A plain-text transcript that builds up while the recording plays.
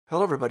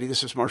Hello, everybody.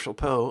 This is Marshall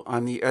Poe.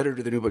 I'm the editor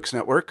of the New Books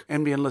Network.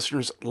 NBN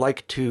listeners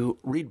like to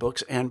read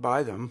books and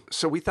buy them.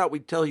 So we thought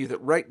we'd tell you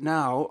that right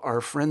now, our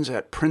friends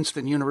at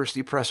Princeton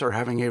University Press are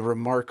having a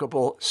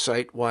remarkable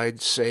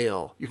site-wide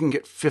sale. You can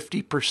get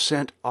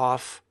 50%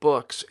 off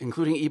books,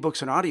 including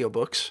ebooks and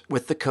audiobooks,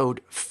 with the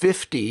code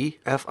 50,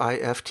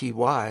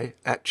 F-I-F-T-Y,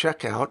 at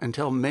checkout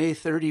until May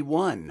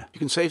 31. You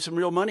can save some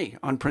real money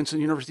on Princeton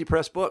University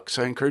Press books.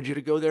 I encourage you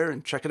to go there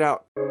and check it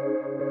out.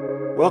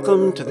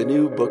 Welcome to the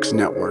New Books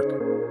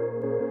Network.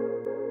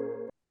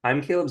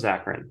 I'm Caleb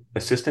Zakarin,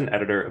 assistant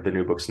editor of the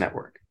New Books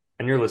Network,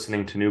 and you're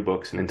listening to New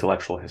Books in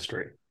Intellectual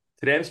History.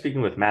 Today I'm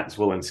speaking with Matt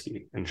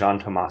Zwolinski and John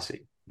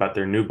Tomasi about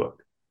their new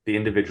book, The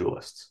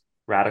Individualists,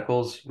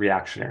 Radicals,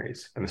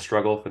 Reactionaries, and the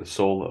Struggle for the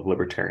Soul of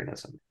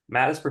Libertarianism.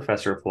 Matt is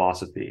professor of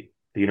philosophy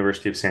at the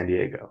University of San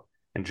Diego,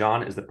 and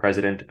John is the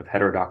president of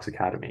Heterodox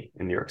Academy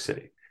in New York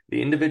City.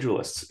 The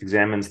Individualists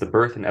examines the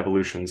birth and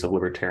evolutions of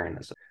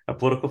libertarianism, a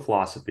political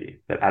philosophy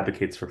that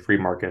advocates for free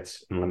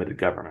markets and limited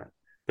government.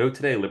 Though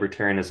today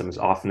libertarianism is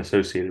often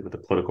associated with the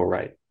political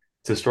right,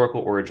 its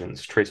historical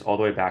origins trace all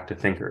the way back to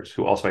thinkers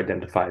who also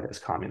identified as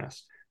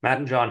communists. Matt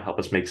and John help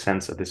us make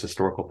sense of this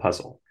historical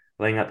puzzle,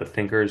 laying out the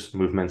thinkers,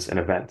 movements, and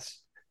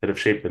events that have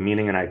shaped the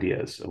meaning and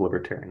ideas of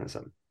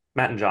libertarianism.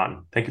 Matt and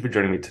John, thank you for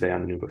joining me today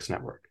on the New Books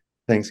Network.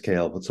 Thanks,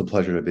 Caleb. It's a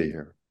pleasure to be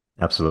here.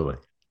 Absolutely.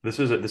 This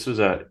was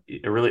a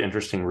really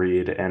interesting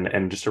read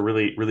and just a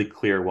really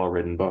clear,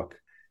 well-written book.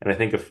 And I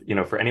think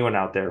for anyone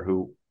out there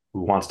who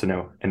wants to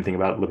know anything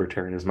about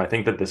libertarianism, I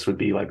think that this would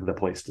be like the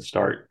place to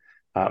start,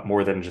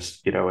 more than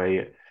just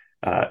a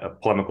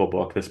polemical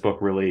book. This book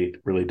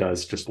really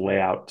does just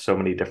lay out so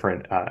many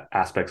different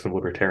aspects of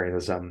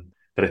libertarianism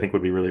that I think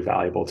would be really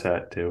valuable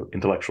to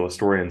intellectual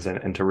historians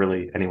and to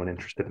really anyone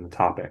interested in the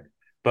topic.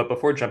 But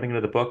before jumping into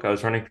the book, I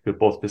was wondering if you could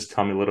both just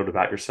tell me a little bit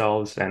about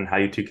yourselves and how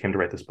you two came to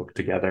write this book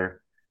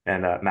together.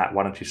 And Matt,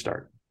 why don't you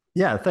start?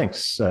 Yeah,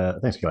 thanks.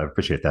 Thanks, Gil. I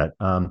appreciate that.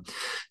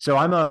 So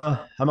I'm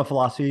a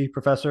philosophy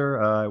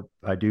professor.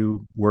 I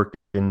do work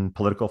in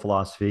political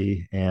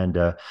philosophy, and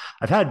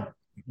I've had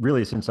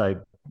really since I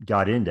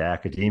got into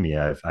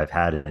academia, I've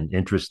had an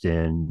interest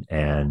in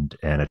and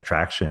an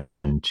attraction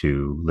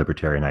to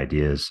libertarian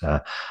ideas.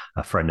 A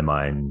friend of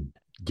mine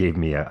gave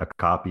me a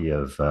copy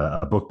of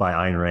a book by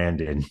Ayn Rand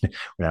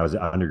when I was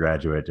an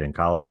undergraduate in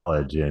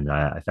college, and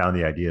I found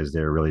the ideas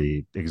there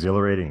really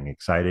exhilarating and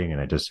exciting,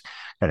 and I just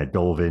kind of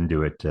dove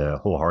into it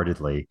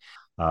wholeheartedly.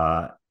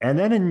 And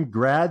then in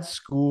grad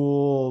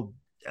school,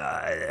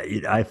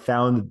 I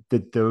found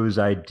that those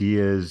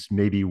ideas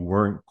maybe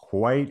weren't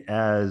quite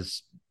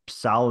as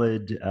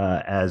solid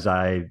as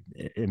I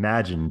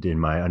imagined in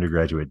my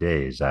undergraduate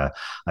days. I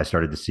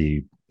started to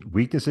see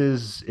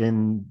weaknesses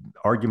in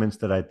arguments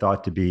that I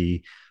thought to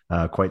be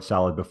quite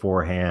solid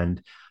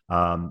beforehand,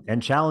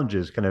 and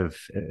challenges kind of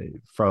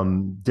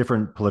from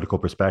different political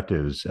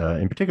perspectives,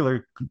 in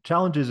particular,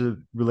 challenges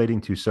relating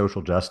to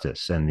social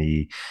justice and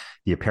the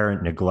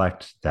apparent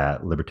neglect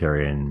that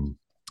libertarian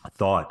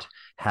thought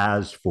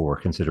has for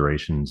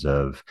considerations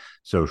of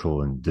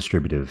social and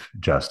distributive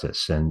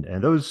justice. And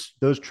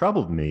those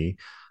troubled me.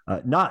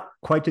 Not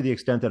quite to the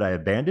extent that I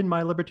abandoned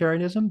my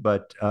libertarianism,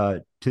 but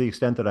to the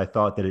extent that I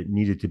thought that it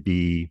needed to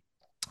be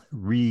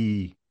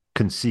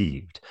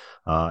reconceived.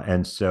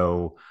 And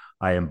so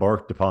I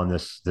embarked upon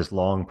this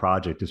long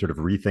project of sort of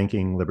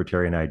rethinking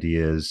libertarian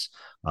ideas,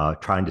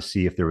 trying to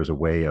see if there was a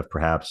way of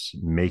perhaps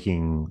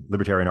making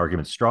libertarian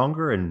arguments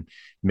stronger and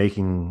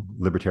making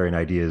libertarian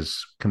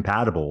ideas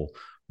compatible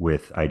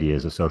with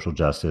ideas of social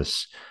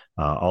justice,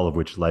 all of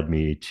which led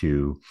me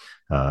to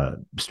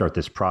start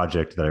this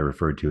project that I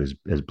referred to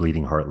as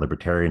Bleeding Heart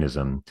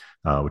Libertarianism,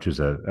 which is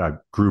a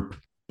group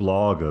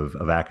blog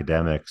of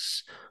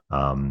academics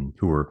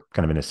who were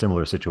kind of in a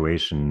similar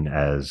situation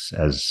as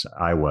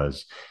I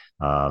was.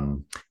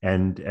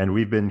 And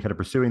we've been kind of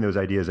pursuing those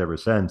ideas ever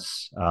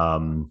since,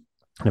 kind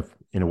of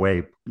in a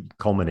way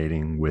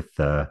culminating with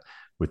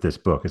this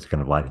book. It's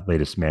kind of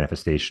latest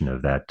manifestation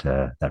of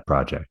that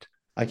project.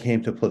 I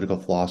came to political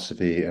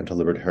philosophy and to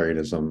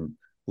libertarianism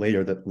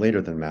later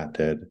than Matt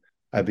did.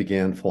 I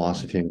began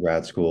philosophy in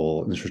grad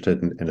school,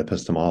 interested in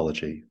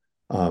epistemology,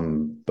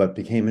 but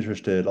became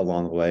interested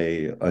along the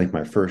way, I think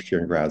my first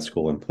year in grad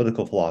school, in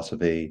political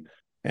philosophy,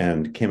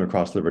 and came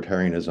across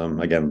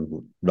libertarianism,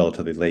 again,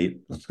 relatively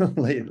late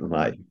in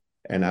life.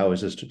 And I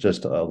was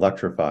just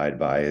electrified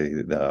by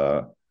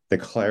the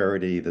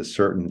clarity, the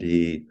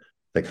certainty,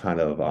 the kind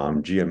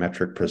of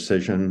geometric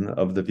precision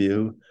of the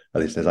view,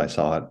 at least as I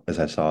saw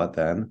it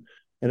then.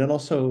 And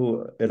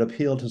it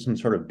appealed to some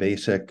sort of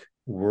basic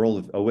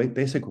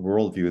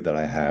worldview that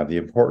I have, the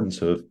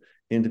importance of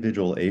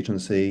individual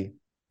agency,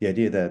 the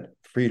idea that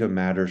freedom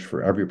matters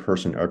for every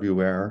person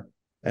everywhere.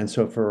 And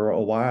so for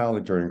a while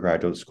during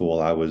graduate school,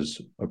 I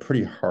was a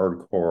pretty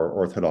hardcore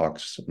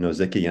Orthodox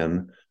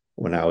Nozikian.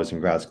 When I was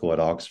in grad school at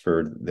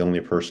Oxford, the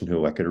only person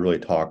who I could really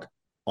talk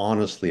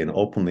honestly and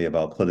openly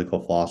about political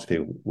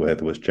philosophy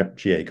with was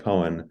G.A.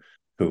 Cohen,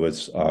 who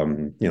was,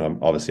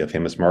 obviously a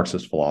famous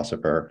Marxist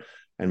philosopher.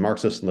 And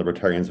Marxists and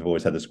libertarians have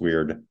always had this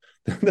weird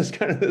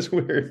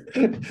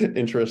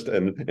interest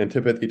and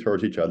antipathy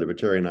towards each other. But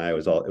Jerry and I, it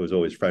was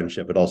always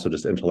friendship, but also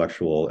just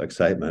intellectual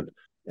excitement.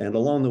 And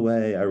along the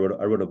way, I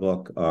wrote a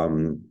book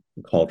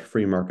called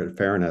Free Market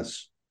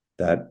Fairness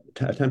that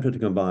attempted to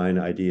combine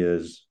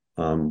ideas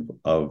of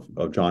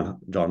John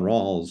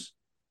Rawls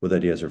with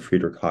ideas of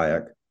Friedrich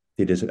Hayek,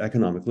 the ideas of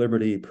economic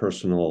liberty,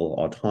 personal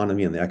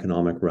autonomy in the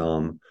economic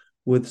realm,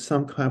 with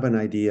some kind of an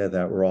idea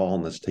that we're all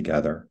in this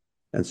together.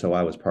 And so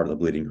I was part of the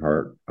Bleeding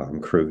Heart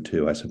crew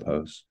too, I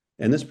suppose.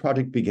 And this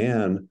project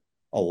began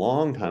a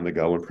long time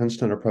ago when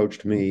Princeton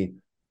approached me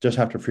just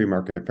after Free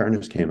Market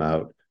Fairness came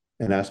out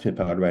and asked me if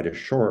I would write a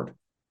short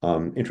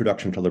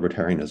introduction to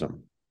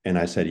libertarianism. And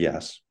I said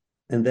yes.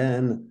 And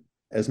then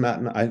as Matt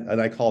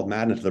and I called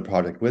Matt into the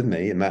project with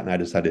me, and Matt and I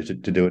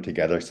decided to do it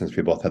together since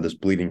we both had this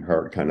Bleeding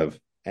Heart kind of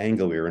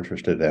angle we were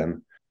interested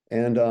in.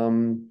 And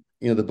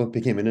the book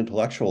became an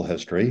intellectual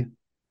history,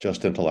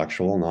 just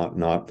intellectual,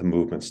 not the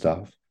movement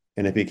stuff.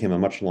 And it became a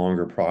much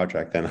longer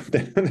project than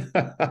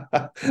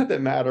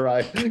Matt or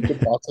I could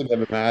possibly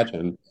have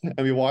imagined. And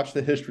we watched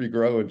the history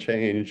grow and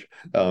change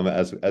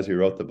as we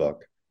wrote the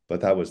book.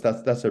 But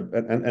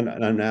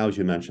and now, as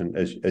you mentioned,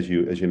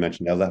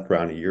 I left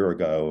around a year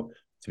ago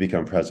to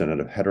become president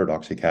of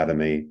Heterodox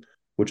Academy,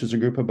 which is a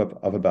group of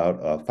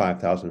about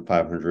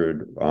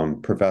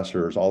 5,500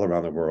 professors all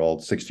around the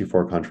world,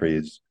 64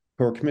 countries,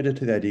 who are committed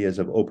to the ideas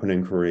of open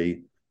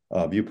inquiry,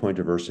 viewpoint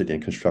diversity,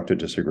 and constructive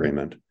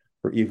disagreement.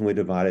 We're evenly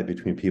divided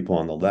between people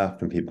on the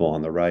left and people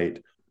on the right,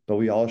 but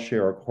we all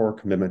share a core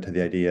commitment to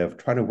the idea of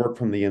trying to work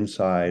from the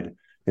inside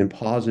in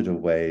positive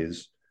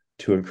ways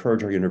to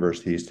encourage our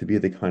universities to be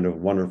the kind of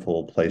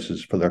wonderful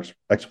places for the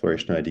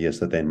exploration of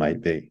ideas that they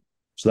might be.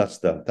 So that's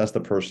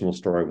the personal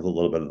story with a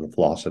little bit of the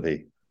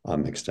philosophy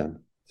mixed in.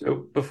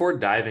 So before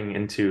diving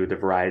into the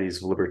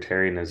varieties of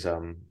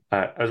libertarianism,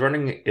 I was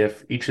wondering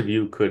if each of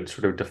you could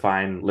sort of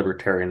define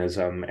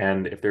libertarianism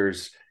and if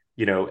there's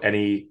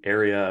any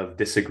area of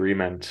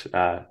disagreement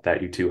that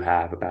you two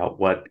have about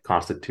what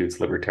constitutes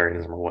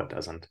libertarianism or what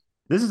doesn't.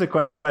 This is a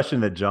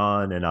question that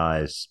John and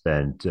I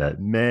spent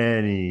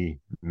many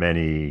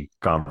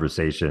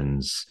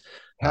conversations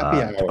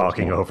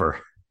talking over.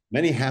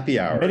 Many happy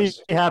hours. Many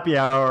happy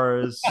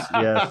hours.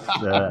 Yes.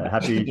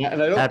 Happy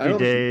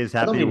days,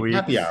 happy weeks.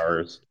 Happy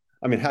hours.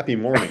 I mean, happy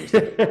mornings.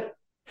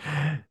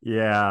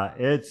 Yeah,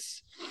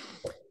 it's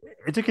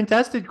a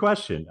contested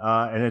question,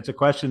 and it's a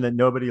question that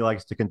nobody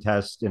likes to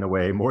contest in a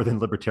way more than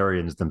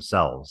libertarians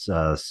themselves.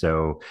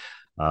 So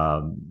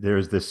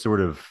there's this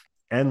sort of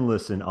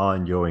endless and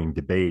ongoing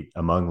debate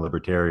among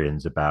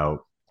libertarians about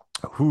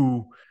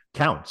who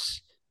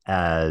counts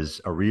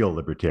as a real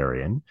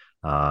libertarian,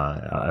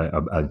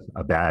 a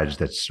badge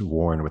that's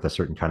worn with a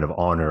certain kind of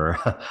honor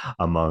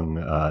among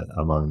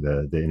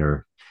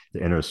the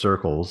inner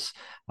circles,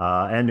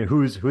 and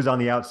who's on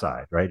the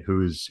outside, right?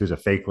 Who's a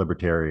fake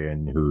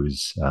libertarian?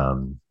 Who's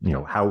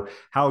how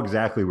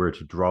exactly we're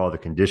to draw the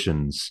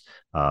conditions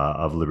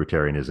of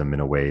libertarianism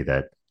in a way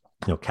that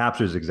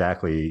captures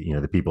exactly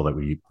the people that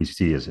we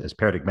see as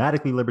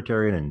paradigmatically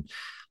libertarian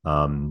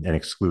and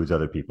excludes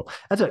other people.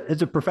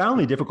 It's a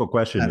profoundly difficult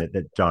question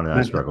that John and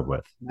I struggled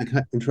with. Can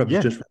I interrupt?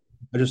 Yeah.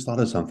 I just thought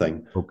of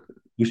something. Okay.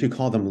 We should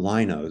call them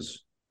linos,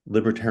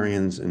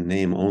 libertarians in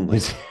name only.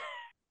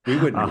 We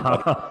wouldn't.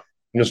 I'm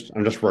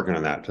just working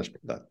on that. Just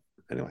that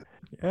anyway.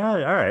 Yeah.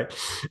 All right.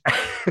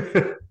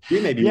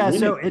 we may be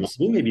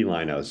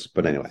linos,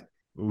 but anyway.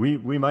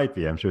 We might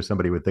be. I'm sure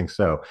somebody would think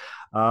so.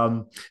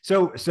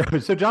 So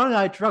John and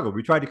I struggled.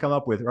 We tried to come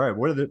up with, all right,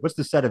 what's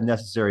the set of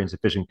necessary and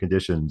sufficient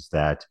conditions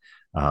that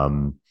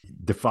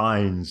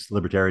defines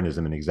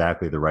libertarianism in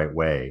exactly the right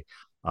way?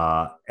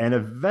 And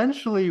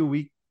eventually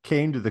we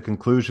came to the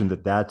conclusion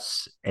that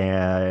that's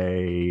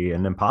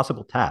an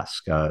impossible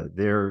task.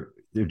 There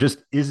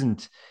just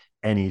isn't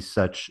any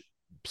such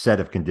set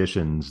of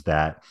conditions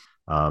that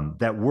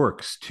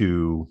works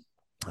to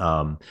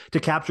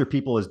capture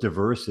people as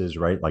diverse as,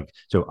 right? Like,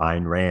 so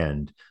Ayn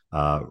Rand,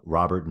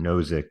 Robert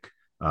Nozick,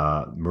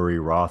 Murray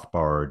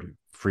Rothbard,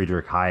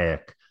 Friedrich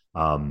Hayek,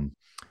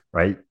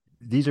 right?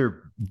 These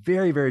are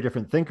very, very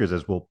different thinkers,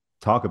 as we'll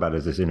talk about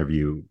as this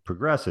interview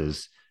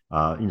progresses.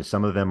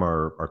 Some of them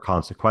are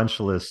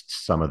consequentialists,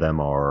 some of them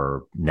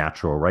are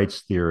natural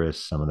rights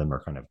theorists, some of them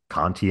are kind of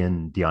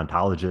Kantian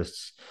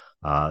deontologists,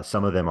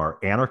 some of them are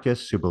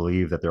anarchists who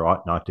believe that there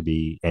ought not to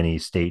be any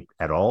state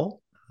at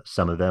all.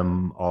 Some of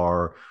them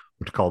are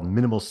what's called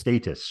minimal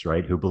statists,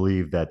 right? Who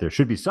believe that there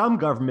should be some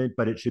government,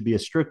 but it should be a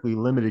strictly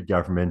limited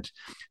government,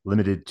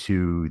 limited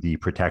to the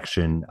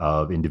protection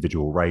of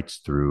individual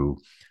rights through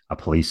a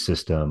police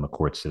system, a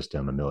court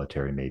system, a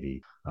military,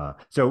 maybe.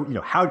 So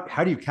how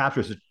do you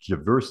capture such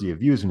diversity of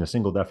views in a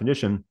single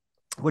definition?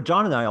 What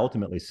John and I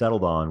ultimately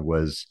settled on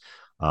was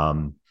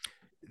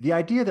the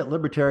idea that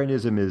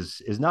libertarianism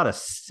is not a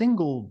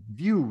single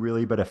view,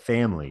 really, but a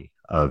family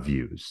of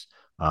views.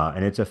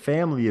 And it's a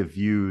family of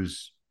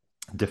views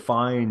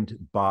defined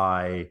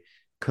by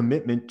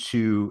commitment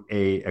to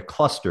a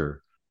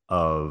cluster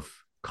of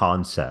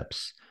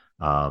concepts,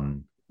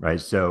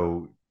 right?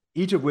 So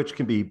each of which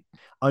can be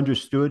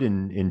understood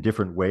in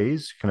different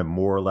ways, kind of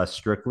more or less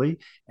strictly,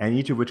 and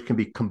each of which can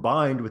be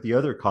combined with the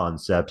other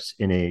concepts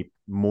in a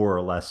more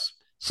or less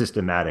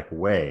systematic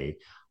way.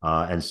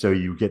 And so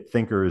you get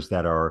thinkers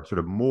that are sort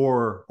of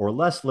more or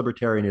less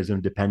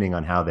libertarianism, depending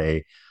on how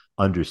they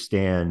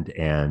understand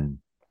and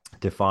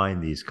define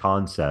these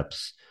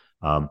concepts,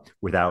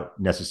 without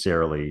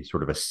necessarily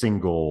sort of a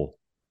single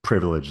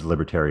privileged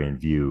libertarian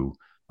view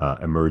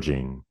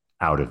emerging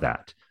out of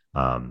that.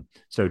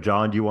 So,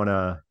 John, do you want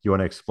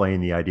to explain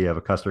the idea of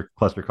a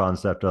cluster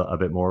concept a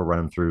bit more? Run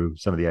them through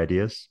some of the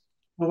ideas.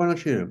 Well, why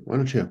don't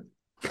you?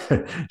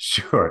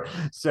 Sure.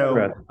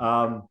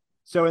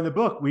 So in the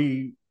book,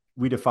 we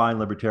define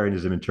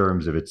libertarianism in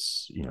terms of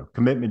its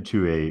commitment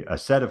to a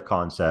set of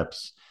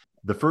concepts.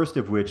 The first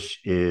of which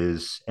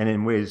is, and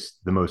in ways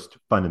the most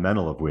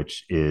fundamental of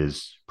which,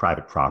 is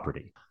private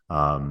property.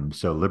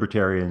 So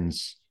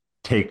libertarians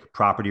take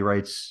property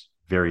rights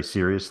very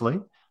seriously.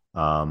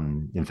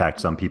 In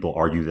fact, some people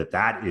argue that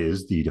that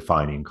is the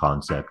defining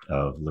concept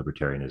of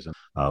libertarianism.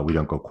 We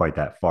don't go quite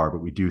that far,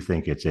 but we do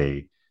think it's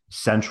a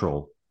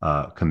central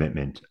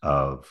commitment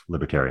of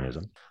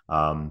libertarianism.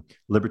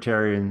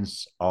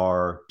 Libertarians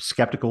are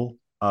skeptical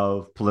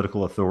of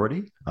political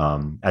authority.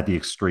 At the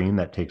extreme,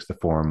 that takes the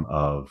form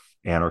of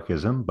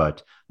anarchism,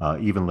 but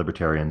even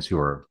libertarians who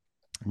are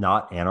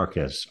not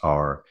anarchists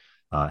are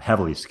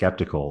heavily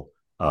skeptical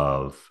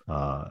of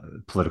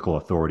political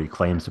authority,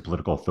 claims to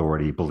political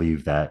authority,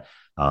 believe that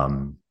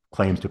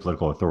claims to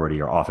political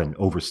authority are often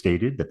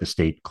overstated, that the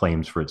state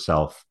claims for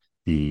itself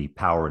the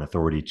power and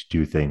authority to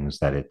do things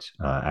that it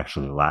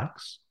actually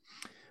lacks.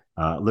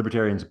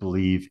 Libertarians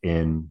believe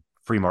in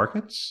free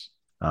markets.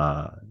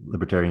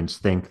 Libertarians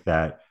think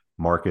that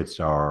markets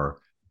are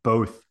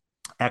both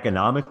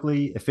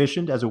economically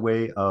efficient as a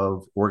way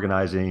of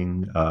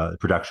organizing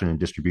production and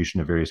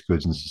distribution of various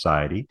goods in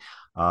society,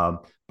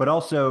 but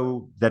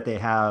also that they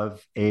have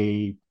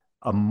a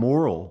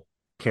moral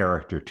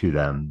character to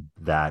them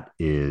that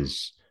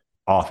is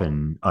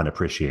often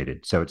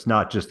unappreciated. So it's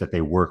not just that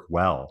they work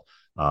well,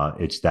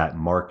 it's that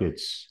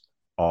markets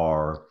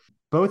are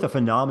both a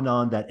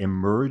phenomenon that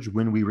emerge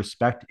when we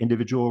respect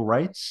individual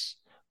rights,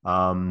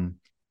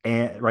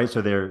 and right,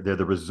 so they're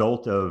the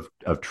result of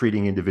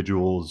treating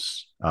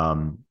individuals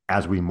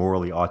as we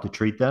morally ought to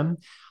treat them,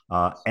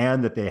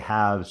 and that they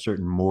have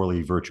certain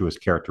morally virtuous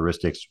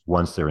characteristics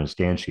once they're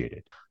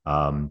instantiated.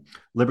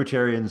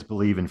 Libertarians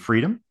believe in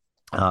freedom,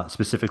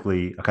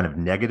 specifically a kind of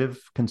negative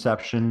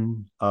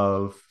conception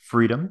of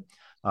freedom,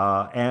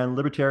 and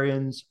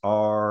libertarians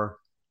are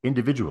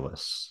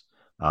individualists.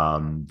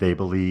 They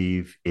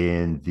believe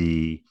in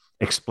the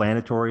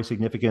explanatory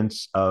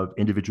significance of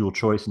individual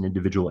choice and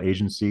individual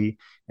agency,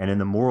 and in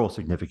the moral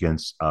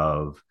significance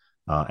of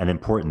and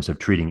importance of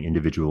treating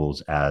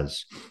individuals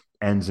as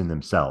ends in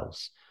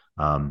themselves.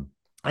 And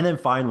then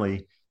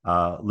finally,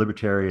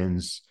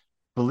 libertarians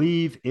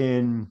believe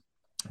in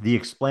the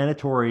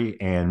explanatory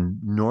and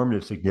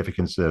normative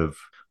significance of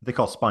what they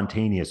call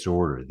spontaneous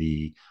order,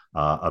 the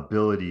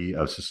ability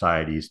of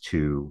societies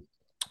to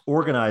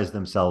organize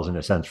themselves, in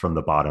a sense, from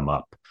the bottom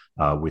up,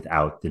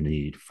 without the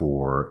need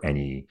for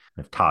any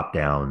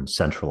top-down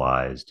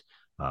centralized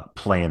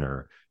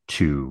planner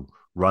to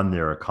run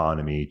their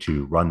economy,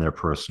 to run their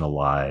personal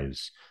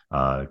lives,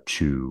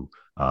 to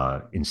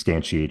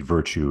instantiate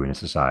virtue in a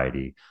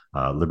society.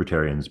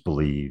 Libertarians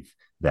believe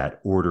that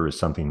order is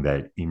something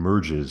that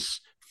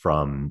emerges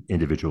from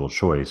individual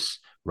choice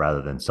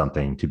rather than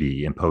something to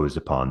be imposed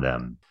upon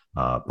them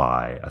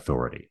by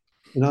authority.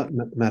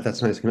 Matt,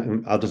 that's nice.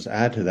 I'll just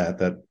add to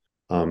that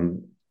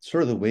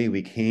sort of the way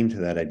we came to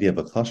that idea of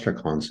a cluster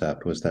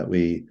concept was that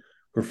we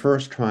were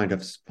first trying to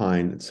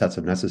find sets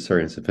of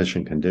necessary and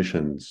sufficient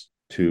conditions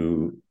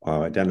to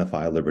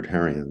identify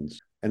libertarians.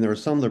 And there are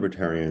some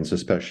libertarians,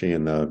 especially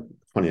in the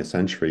 20th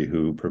century,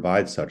 who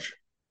provide such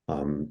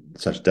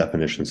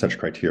definitions, such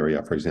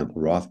criteria. For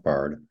example,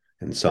 Rothbard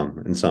in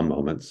some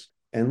moments.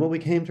 And what we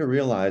came to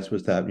realize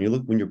was that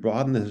when you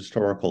broaden the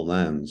historical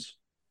lens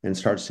and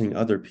start seeing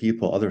other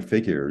people, other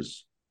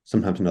figures,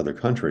 sometimes in other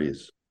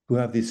countries, who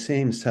have these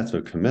same sets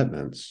of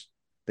commitments,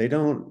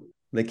 no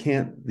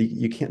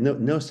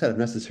set of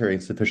necessary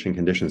and sufficient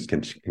conditions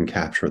can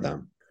capture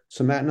them.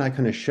 So Matt and I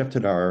kind of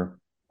shifted our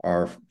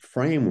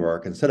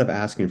framework. Instead of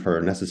asking for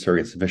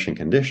necessary and sufficient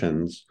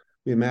conditions,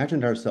 we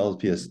imagined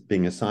ourselves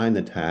being assigned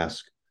the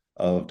task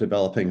of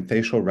developing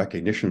facial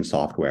recognition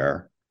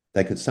software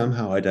that could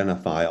somehow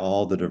identify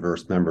all the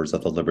diverse members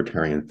of the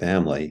libertarian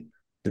family,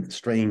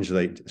 strange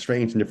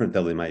and different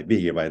though they might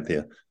be, right?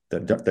 The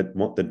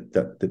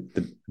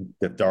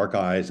dark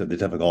eyes of the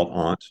difficult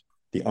aunt,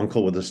 the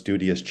uncle with a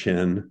studious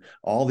chin,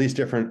 all these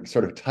different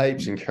sort of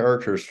types and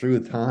characters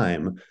through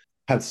time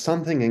had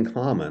something in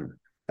common.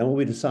 And what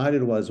we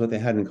decided was what they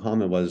had in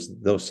common was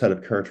those set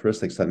of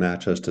characteristics that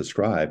Matt just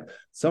described.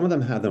 Some of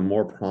them had them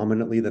more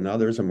prominently than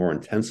others and more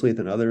intensely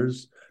than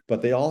others,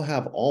 but they all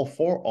have all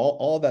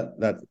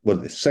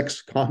the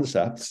 6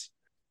 concepts,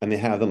 and they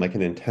have them like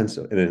an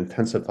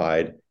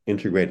intensified,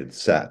 integrated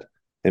set.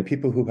 And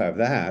people who have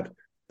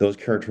those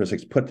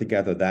characteristics put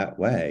together that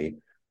way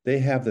they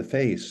have the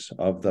face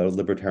of the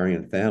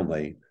libertarian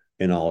family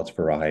in all its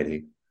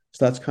variety.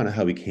 So that's kind of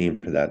how we came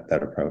to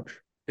that approach.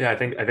 Yeah, I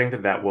think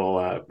that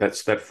will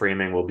that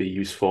framing will be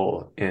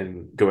useful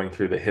in going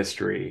through the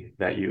history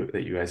that you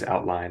guys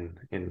outline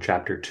in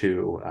chapter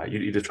 2.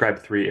 You describe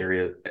three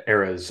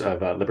eras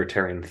of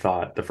libertarian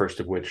thought. The first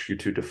of which you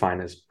two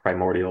define as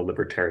primordial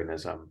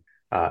libertarianism.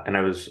 And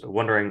I was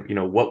wondering,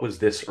 what was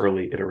this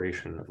early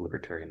iteration of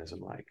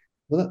libertarianism like?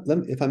 Well,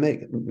 if I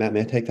may, Matt,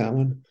 may I take that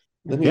one?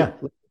 Let me Yeah.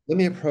 let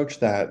me approach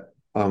that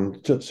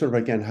to sort of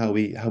again how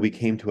we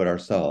came to it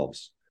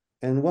ourselves.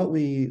 And what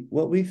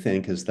we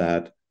think is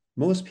that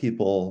most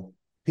people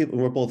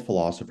we're both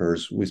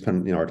philosophers. We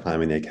spend our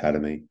time in the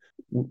academy.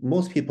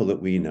 Most people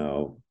that we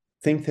know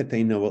think that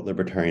they know what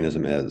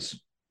libertarianism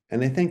is,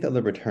 and they think that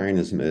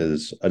libertarianism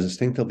is a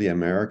distinctively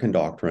American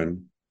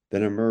doctrine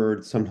that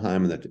emerged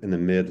sometime in the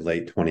mid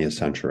late 20th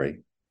century.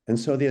 And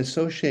so they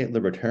associate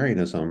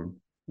libertarianism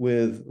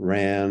with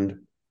Rand,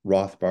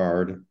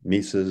 Rothbard,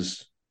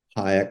 Mises,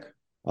 Hayek,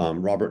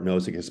 Robert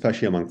Nozick,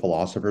 especially among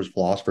philosophers.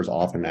 Philosophers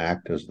often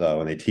act as though,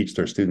 and they teach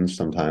their students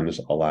sometimes,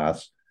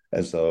 alas,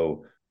 as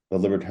though the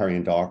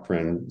libertarian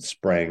doctrine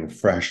sprang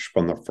fresh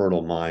from the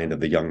fertile mind of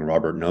the young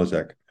Robert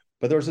Nozick.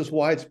 But there's this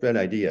widespread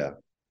idea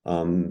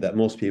that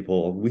most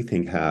people, we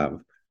think, have,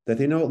 that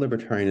they know what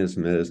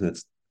libertarianism is, and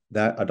it's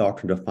that a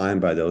doctrine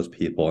defined by those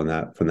people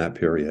from that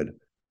period.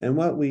 And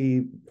what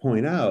we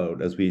point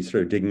out as we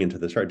start digging into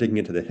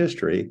the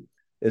history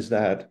is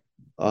that,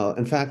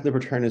 in fact,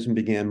 libertarianism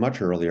began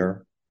much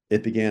earlier.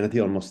 It began at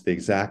almost the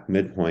exact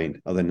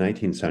midpoint of the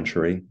 19th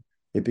century.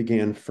 It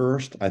began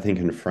first, I think,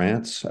 in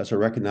France as a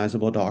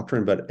recognizable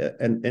doctrine, but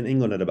in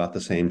England at about the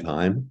same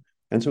time.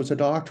 And so it's a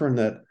doctrine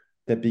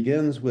that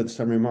begins with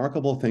some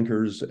remarkable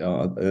thinkers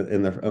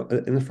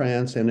in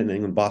France and in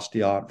England,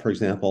 Bastiat, for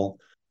example,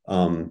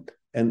 and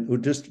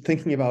just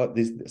thinking about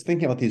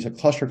these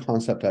cluster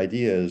concept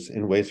ideas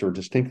in ways that were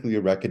distinctly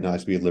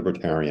recognized to be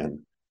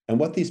libertarian. And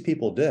what these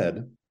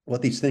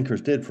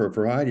thinkers did for a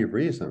variety of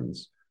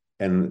reasons,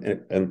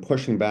 and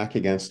pushing back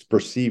against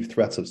perceived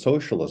threats of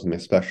socialism,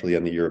 especially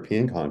in the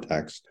European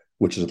context,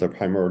 which is the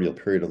primordial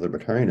period of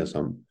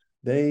libertarianism,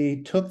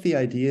 they took the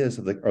ideas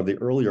of the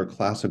earlier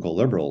classical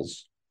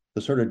liberals,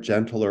 the sort of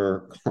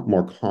gentler,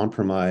 more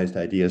compromised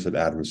ideas of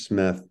Adam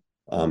Smith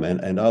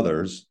and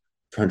others,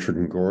 Trenchard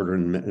and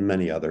Gordon and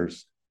many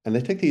others, and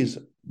they took these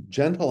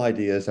gentle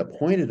ideas that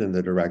pointed in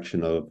the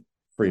direction of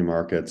free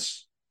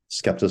markets,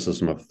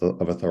 skepticism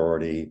of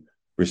authority,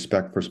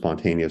 respect for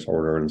spontaneous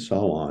order, and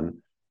so on.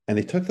 And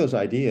they took those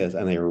ideas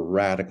and they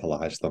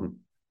radicalized them.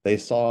 They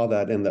saw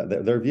that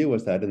their view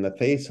was that in the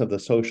face of the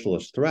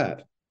socialist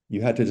threat,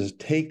 you had to just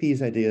take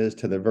these ideas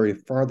to the very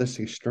farthest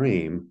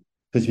extreme,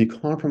 because if you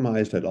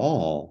compromised at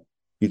all,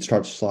 you'd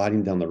start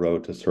sliding down the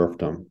road to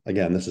serfdom.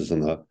 Again, this is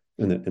in the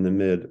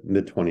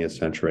mid 20th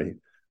century.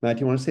 Matt,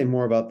 do you want to say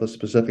more about the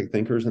specific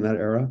thinkers in that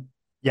era?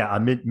 Yeah,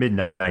 mid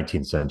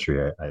 19th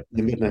century. I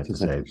mid 19th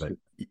century.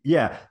 But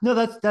yeah, no,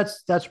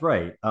 that's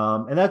right.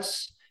 And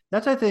that's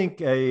I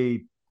think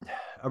a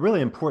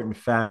really important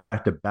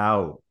fact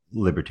about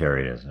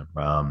libertarianism.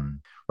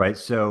 Right.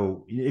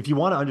 So if you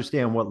want to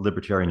understand what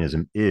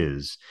libertarianism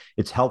is,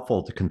 it's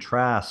helpful to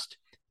contrast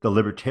the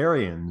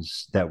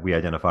libertarians that we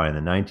identify in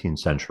the 19th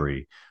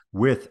century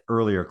with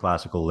earlier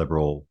classical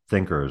liberal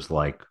thinkers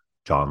like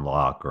John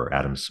Locke or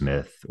Adam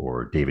Smith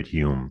or David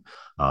Hume.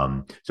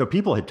 So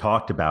people had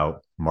talked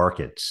about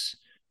markets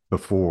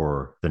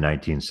before the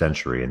 19th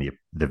century and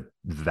the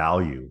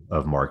value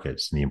of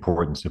markets and the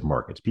importance of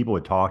markets. People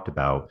had talked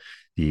about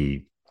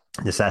the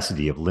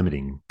necessity of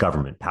limiting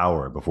government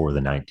power before the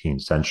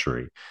 19th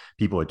century.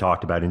 People had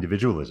talked about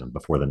individualism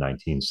before the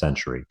 19th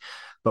century.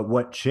 But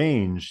what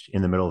changed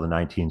in the middle of the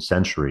 19th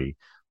century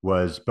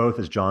was both,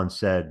 as John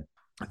said,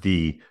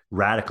 the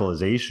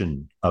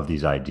radicalization of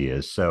these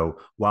ideas. So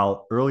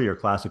while earlier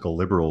classical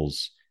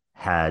liberals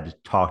had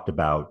talked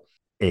about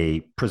a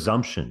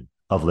presumption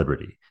of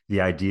liberty, the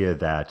idea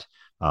that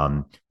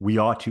we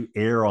ought to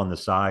err on the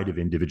side of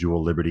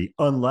individual liberty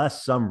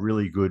unless some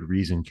really good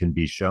reason can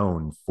be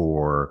shown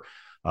for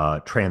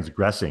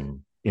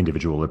transgressing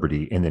individual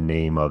liberty in the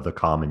name of the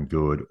common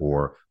good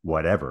or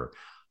whatever.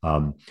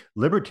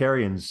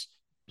 Libertarians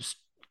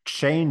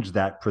changed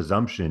that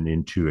presumption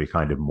into a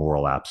kind of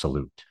moral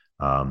absolute.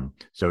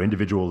 So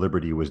individual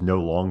liberty was no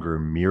longer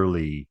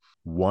merely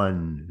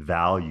one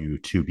value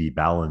to be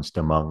balanced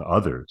among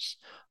others,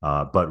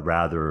 but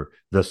rather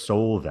the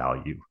sole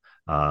value.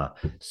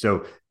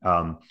 So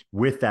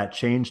with that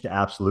change to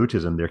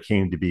absolutism, there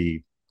came to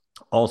be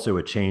also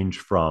a change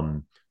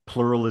from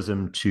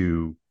pluralism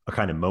to a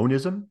kind of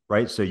monism,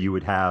 right? So you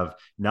would have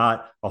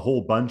not a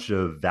whole bunch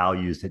of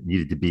values that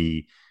needed to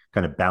be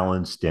kind of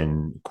balanced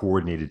and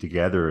coordinated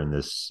together in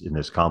this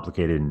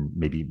complicated and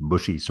maybe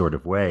mushy sort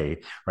of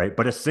way, right?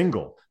 But a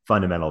single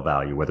fundamental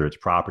value, whether it's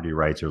property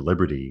rights or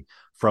liberty,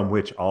 from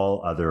which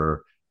all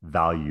other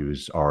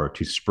values are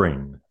to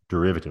spring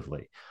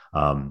derivatively.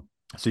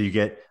 So you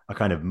get a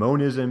kind of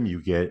monism,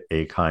 you get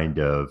a kind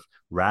of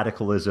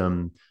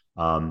radicalism,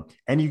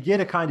 and you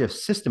get a kind of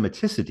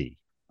systematicity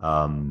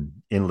in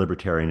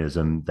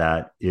libertarianism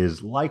that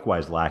is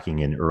likewise lacking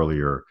in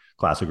earlier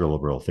classical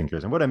liberal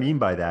thinkers. And what I mean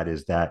by that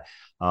is that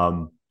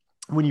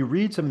when you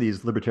read some of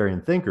these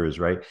libertarian thinkers,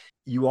 right,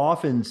 you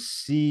often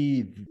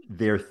see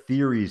their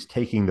theories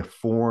taking the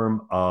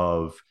form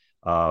of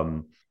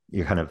kind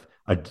of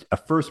a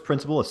first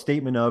principle, a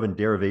statement of and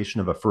derivation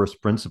of a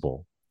first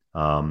principle,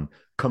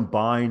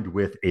 combined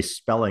with a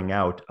spelling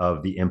out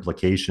of the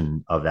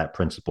implication of that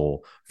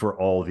principle for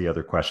all the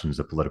other questions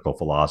of political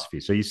philosophy.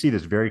 So you see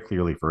this very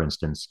clearly, for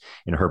instance,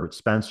 in Herbert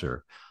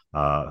Spencer,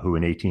 who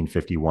in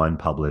 1851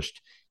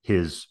 published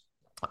his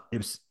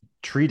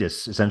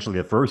treatise, essentially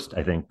the first,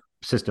 I think,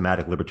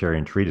 systematic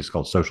libertarian treatise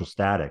called Social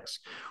Statics,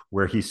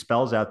 where he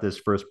spells out this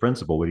first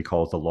principle, what he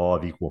calls the law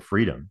of equal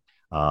freedom.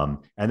 And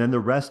then the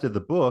rest of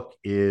the book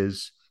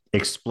is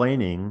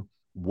explaining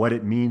what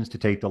it means to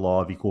take the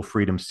law of equal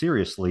freedom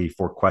seriously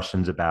for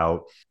questions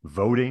about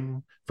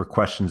voting, for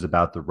questions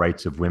about the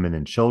rights of women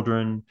and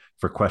children,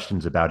 for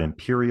questions about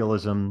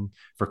imperialism,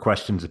 for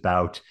questions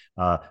about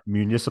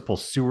municipal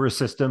sewer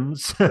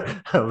systems.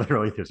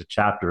 Literally, there's a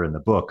chapter in the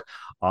book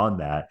on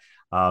that.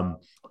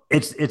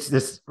 It's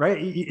this, right?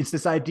 It's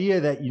this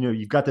idea that,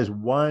 you've got this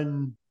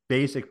one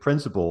basic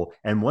principle,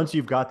 and once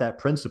you've got that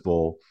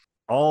principle,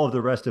 all of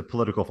the rest of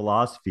political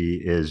philosophy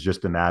is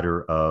just a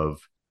matter of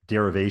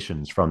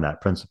derivations from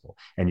that principle.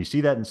 And you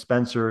see that in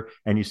Spencer,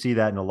 and you see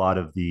that in a lot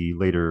of the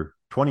later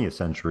 20th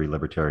century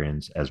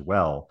libertarians as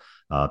well.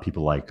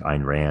 People like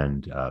Ayn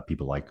Rand,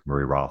 people like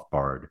Murray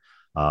Rothbard.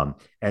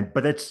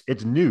 But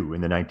it's new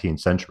in the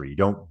 19th century. You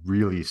don't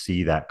really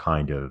see that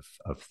kind of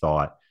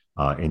thought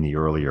in the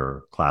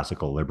earlier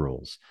classical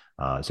liberals.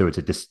 So it's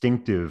a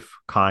distinctive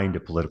kind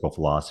of political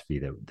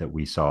philosophy that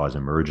we saw as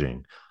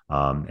emerging.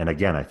 And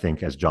again, I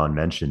think, as John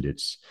mentioned,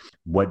 it's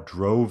what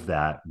drove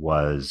that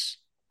was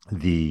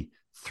the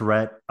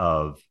threat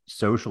of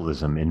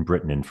socialism in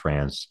Britain and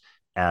France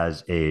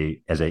as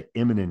a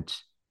imminent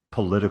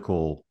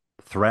political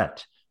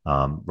threat,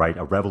 right?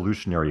 A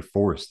revolutionary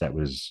force that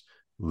was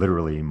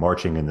literally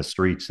marching in the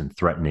streets and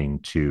threatening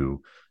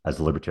to, as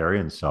the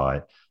libertarians saw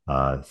it,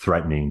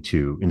 threatening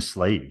to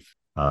enslave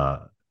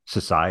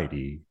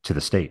society to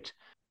the state.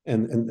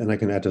 And I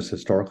can add this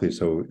historically.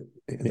 So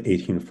in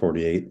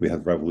 1848, we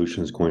have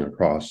revolutions going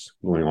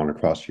on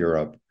across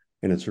Europe.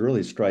 And it's a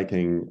really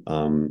striking,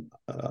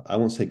 I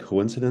won't say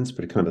coincidence,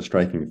 but a kind of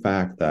striking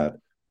fact that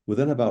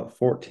within about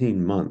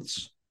 14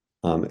 months,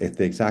 at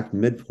the exact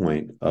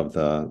midpoint of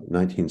the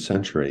 19th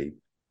century,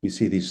 we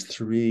see these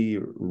three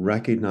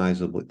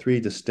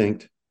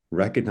distinct,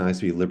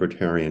 recognizably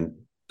libertarian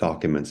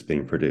documents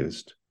being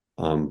produced.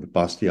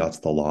 Bastiat's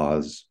The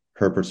Laws,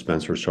 Herbert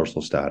Spencer's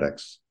Social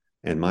Statics,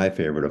 and my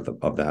favorite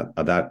of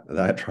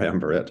that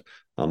triumvirate,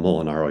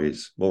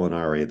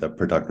 Molinari, The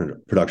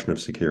Production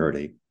of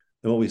Security.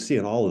 And what we see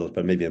in all of those,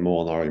 but maybe in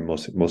Molinari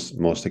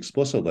most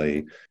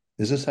explicitly,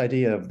 is this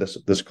idea of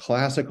this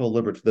classical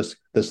this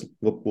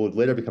what would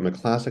later become a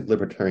classic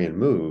libertarian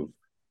move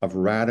of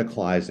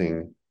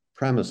radicalizing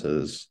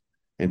premises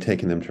and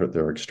taking them to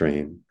their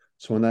extreme.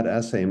 So in that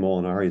essay,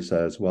 Molinari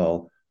says,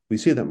 well, we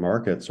see that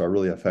markets are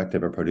really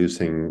effective at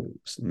producing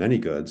many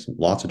goods,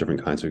 lots of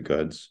different kinds of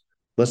goods.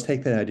 Let's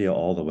take that idea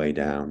all the way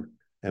down.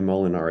 And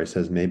Molinari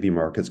says maybe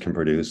markets can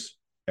produce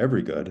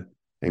every good,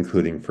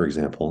 including, for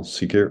example,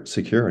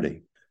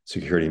 security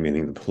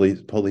meaning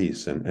the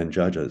police and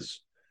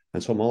judges.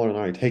 And so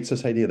Molinari takes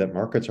this idea that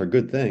markets are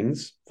good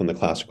things from the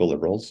classical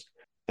liberals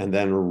and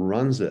then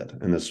runs it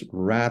in this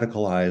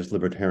radicalized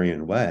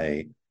libertarian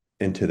way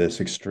into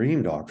this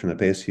extreme doctrine that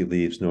basically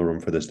leaves no room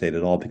for the state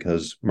at all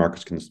because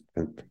markets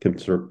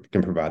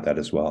can provide that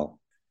as well.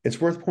 It's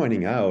worth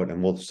pointing out,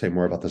 and we'll say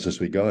more about this as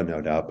we go,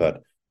 no doubt,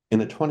 but in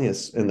the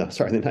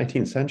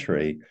 19th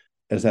century,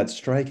 as that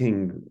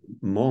striking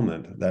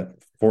moment, that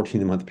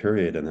 14-month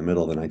period in the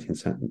middle of the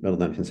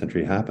 19th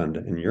century happened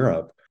in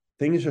Europe,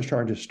 things are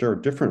starting to stir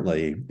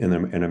differently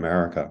in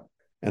America.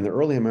 And the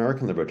early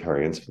American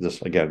libertarians, this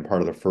again,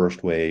 part of the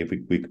first wave,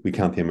 we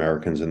count the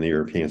Americans and the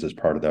Europeans as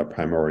part of that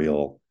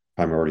primordial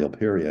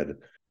period.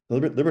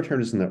 The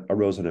libertarianism that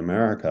arose in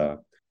America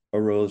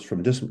arose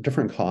from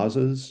different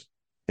causes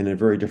and in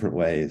very different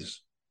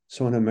ways.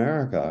 So in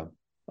America,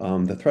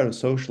 the threat of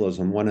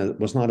socialism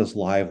was not as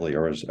lively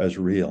or as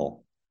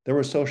real. There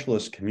were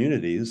socialist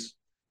communities,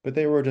 but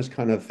they were just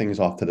kind of things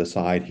off to the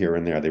side here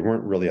and there. They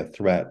weren't really a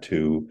threat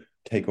to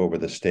take over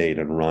the state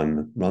and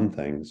run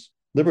things.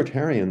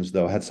 Libertarians,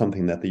 though, had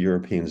something that the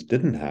Europeans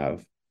didn't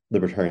have.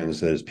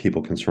 Libertarians, that is,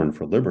 people concerned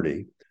for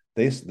liberty.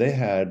 They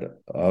had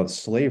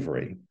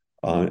slavery,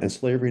 and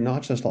slavery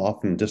not just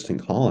often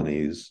distant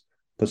colonies,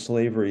 but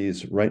slavery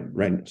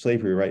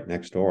right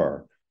next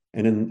door.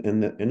 And in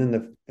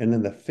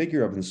the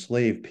figure of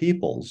enslaved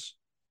peoples,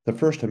 the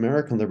first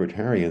American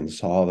libertarians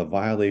saw the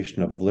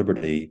violation of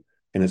liberty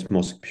in its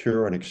most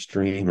pure and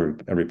extreme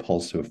and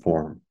repulsive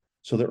form.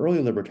 So the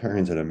early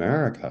libertarians in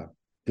America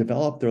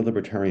developed their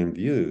libertarian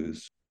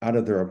views out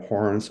of their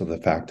abhorrence of the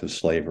fact of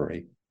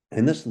slavery.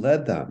 And this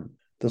led them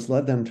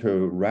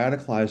to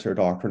radicalize their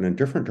doctrine in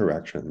different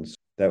directions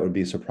that would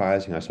be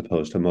surprising, I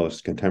suppose, to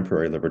most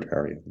contemporary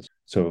libertarians.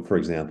 So, for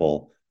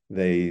example,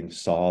 they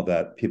saw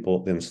that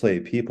the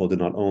enslaved people did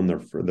not own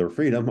their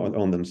freedom or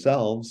own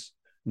themselves,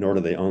 nor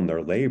do they own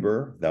their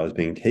labor that was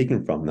being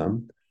taken from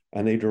them.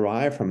 And they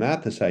derived from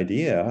that this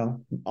idea,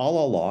 a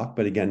la Locke,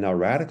 but again, now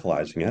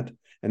radicalizing it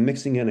and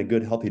mixing in a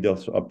good, healthy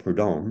dose of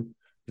Proudhon.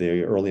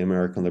 The early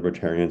American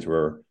libertarians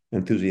were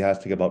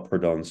enthusiastic about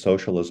Proudhon's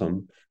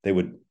socialism. They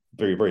would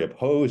very, very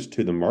opposed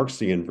to the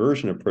Marxian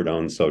version of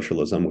Proudhon's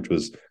socialism, which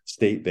was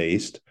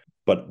state-based,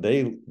 but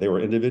they were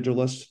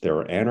individualists, they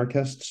were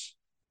anarchists,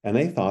 and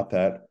they thought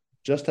that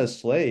just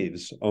as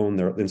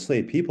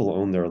enslaved people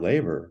own their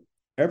labor,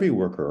 every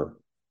worker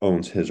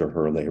owns his or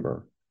her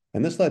labor.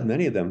 And this led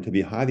many of them to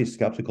be highly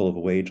skeptical of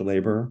wage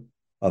labor,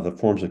 of the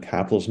forms of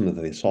capitalism that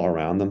they saw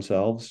around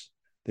themselves.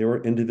 They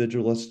were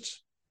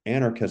individualists,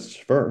 anarchists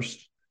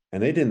first,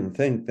 and they didn't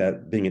think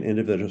that being an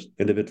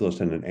individualist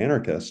and an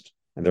anarchist,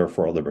 and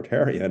therefore a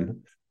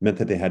libertarian, meant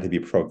that they had to be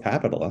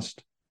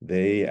pro-capitalist.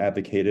 They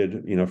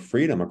advocated,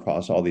 freedom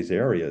across all these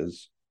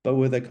areas, but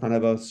with a kind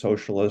of a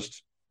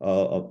socialist, a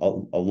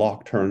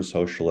Locke-turned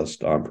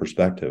socialist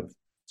perspective.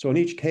 So in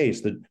each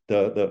case,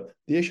 the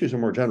issues are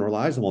more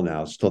generalizable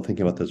now, still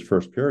thinking about this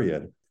first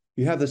period.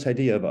 You have this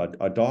idea of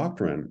a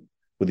doctrine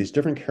with these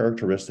different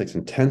characteristics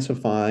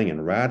intensifying and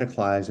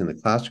radicalizing the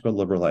classical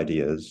liberal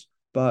ideas,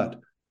 but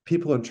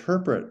people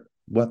interpret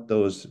what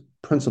those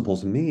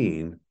principles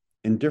mean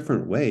in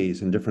different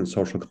ways in different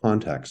social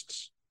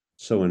contexts.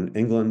 So in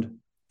England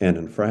and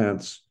in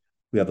France,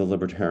 we have the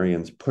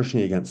libertarians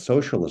pushing against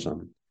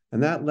socialism,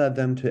 and that led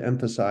them to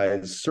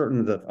emphasize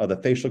certain of the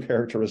facial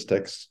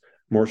characteristics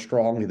more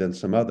strongly than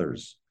some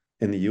others.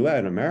 In the US,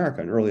 in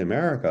America, in early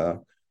America,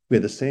 we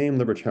had the same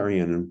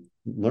libertarian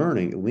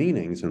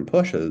leanings and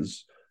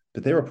pushes,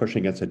 but they were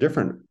pushing against a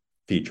different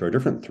feature, a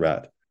different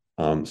threat,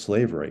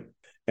 slavery.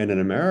 And in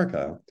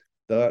America,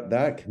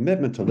 that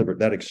commitment to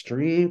that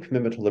extreme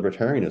commitment to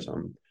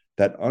libertarianism,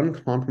 that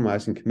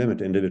uncompromising commitment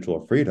to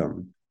individual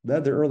freedom,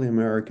 led the early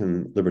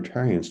American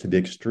libertarians to be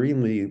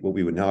extremely what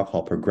we would now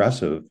call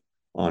progressive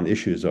on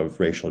issues of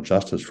racial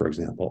justice, for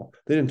example.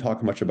 They didn't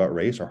talk much about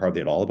race or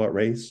hardly at all about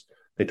race.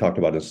 They talked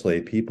about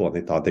enslaved people and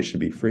they thought they should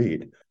be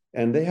freed.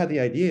 And they had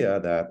the idea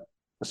that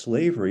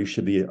slavery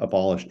should be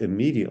abolished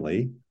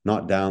immediately,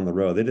 not down the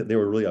road. They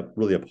were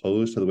really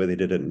opposed to the way they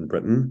did it in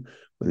Britain.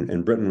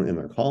 In Britain, in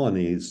their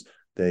colonies,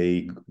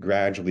 they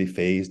gradually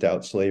phased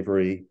out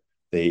slavery.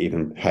 They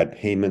even had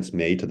payments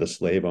made to the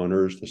slave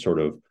owners to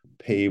sort of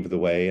pave the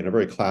way in a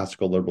very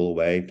classical liberal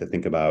way to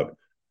think about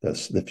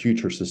the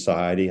future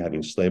society,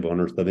 having slave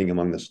owners living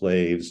among the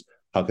slaves.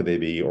 How could they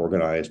be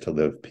organized to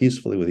live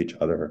peacefully with each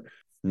other?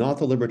 Not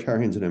the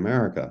libertarians in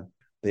America.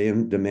 They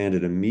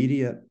demanded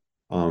immediate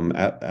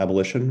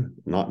abolition,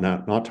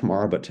 not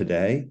tomorrow, but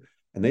today.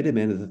 And they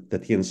demanded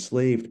that the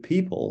enslaved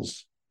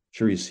peoples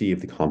should receive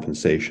the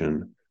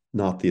compensation,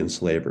 not the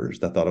enslavers.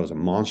 That thought it was a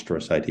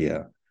monstrous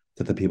idea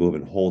that the people who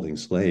have been holding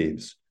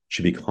slaves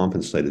should be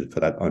compensated for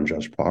that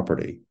unjust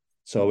property.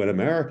 So in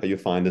America, you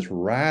find this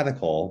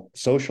radical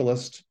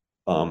socialist,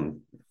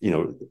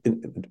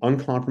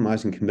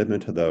 uncompromising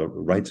commitment to the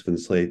rights of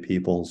enslaved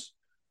peoples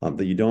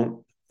that you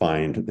don't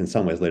find in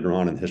some ways later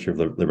on in the history of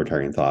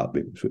libertarian thought,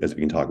 as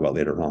we can talk about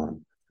later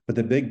on. But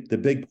the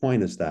big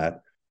point is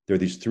that there are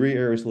these three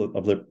eras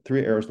of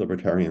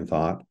libertarian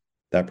thought: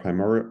 that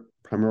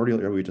primordial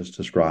era we just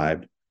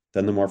described,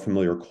 then the more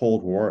familiar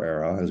Cold War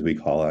era, as we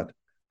call it,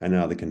 and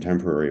now the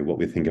contemporary, what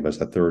we think of as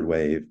the third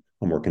wave,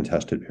 a more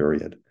contested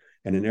period.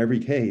 And in every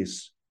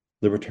case,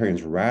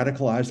 libertarians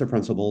radicalize their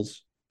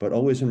principles, but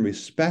always in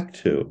respect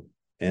to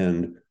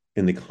and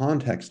in the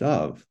context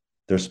of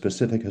their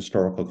specific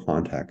historical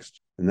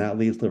context. And that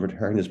leads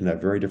libertarianism to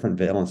have very different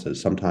valences,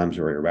 sometimes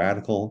very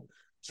radical,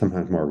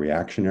 sometimes more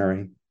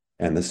reactionary.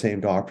 And the same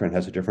doctrine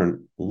has a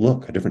different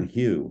look, a different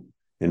hue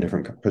in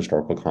different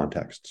historical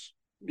contexts.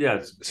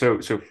 Yeah, so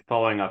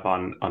following up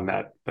on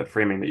that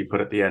framing that you put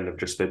at the end of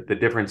just the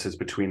differences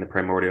between the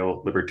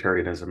primordial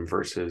libertarianism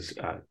versus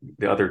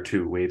the other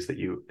two waves that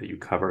you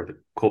cover, the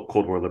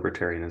Cold War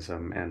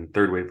libertarianism and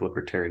third wave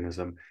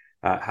libertarianism.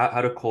 How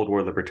do Cold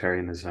War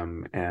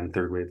libertarianism and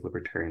third wave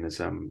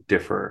libertarianism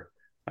differ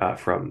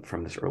from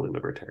this early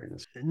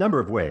libertarianism? A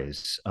number of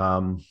ways.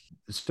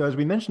 So as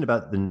we mentioned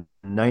about the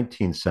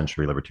 19th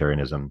century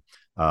libertarianism,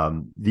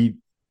 the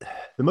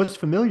most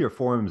familiar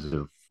forms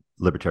of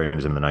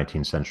libertarianism in the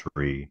 19th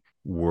century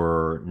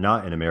were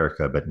not in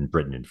America, but in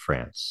Britain and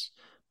France.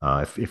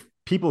 If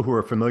people who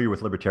are familiar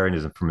with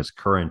libertarianism from its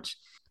current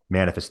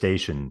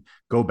manifestation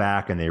go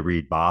back and they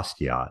read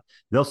Bastiat,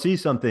 they'll see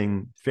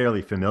something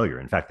fairly familiar.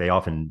 In fact, they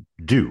often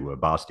do.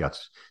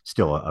 Bastiat's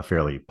still a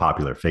fairly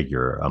popular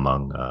figure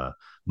among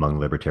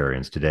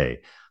libertarians today.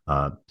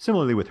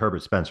 Similarly with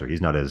Herbert Spencer, he's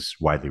not as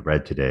widely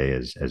read today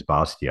as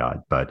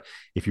Bastiat, but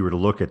if you were to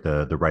look at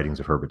the writings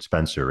of Herbert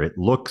Spencer, it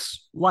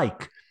looks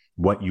like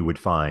what you would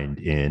find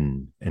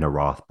in a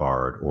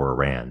Rothbard or a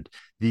Rand.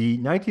 The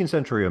 19th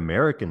century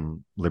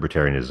American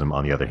libertarianism,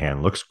 on the other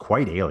hand, looks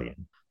quite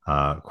alien,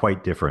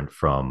 quite different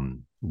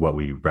from what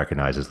we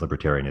recognize as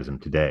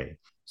libertarianism today.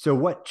 So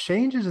what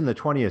changes in the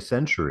 20th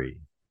century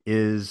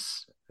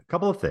is a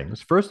couple of things.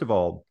 First of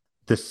all,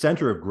 the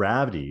center of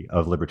gravity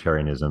of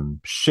libertarianism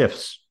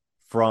shifts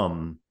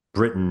from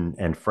Britain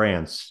and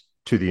France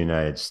to the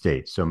United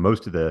States. So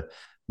most of the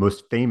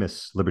most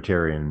famous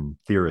libertarian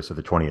theorists of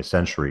the 20th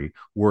century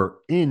were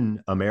in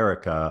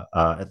America,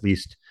 at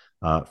least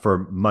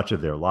for much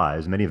of their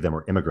lives. Many of them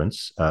were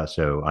immigrants.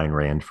 So Ayn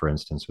Rand, for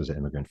instance, was an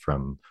immigrant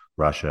from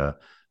Russia.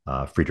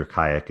 Friedrich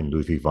Hayek and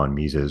Ludwig von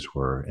Mises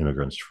were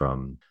immigrants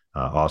from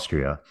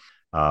Austria.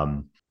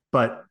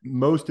 But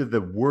most of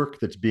the work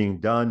that's being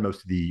done,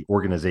 most of the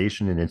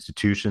organization and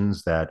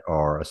institutions that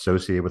are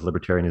associated with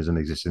libertarianism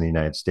exist in the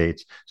United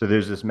States. So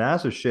there's this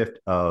massive shift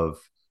of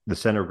the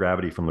center of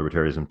gravity from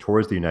libertarianism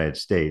towards the United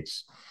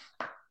States.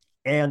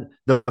 And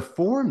the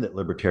form that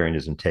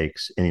libertarianism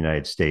takes in the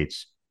United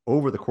States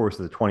over the course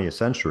of the 20th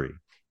century,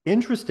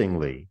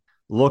 interestingly,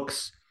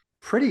 looks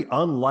pretty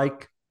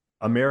unlike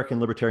American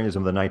libertarianism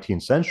of the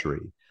 19th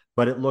century,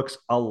 but it looks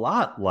a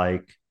lot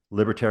like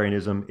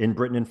libertarianism in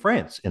Britain and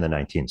France in the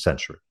 19th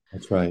century.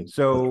 That's right.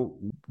 So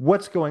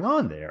what's going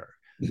on there?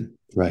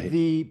 Right.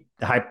 The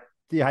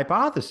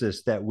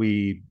hypothesis that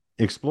we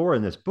explore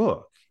in this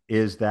book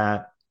is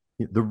that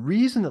the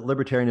reason that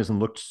libertarianism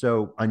looked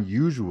so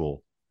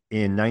unusual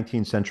in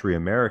 19th century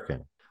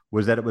American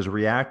was that it was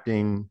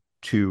reacting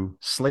to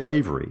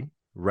slavery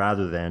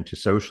rather than to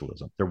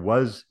socialism. There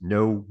was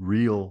no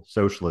real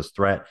socialist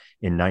threat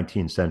in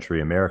 19th century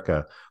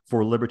America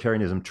for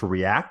libertarianism to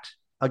react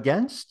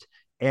against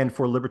and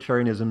for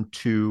libertarianism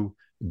to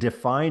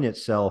define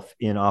itself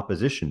in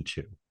opposition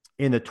to.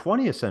 In the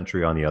 20th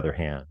century, on the other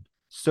hand,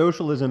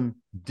 socialism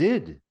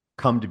did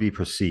come to be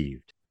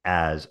perceived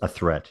as a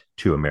threat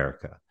to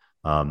America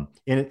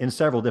in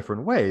several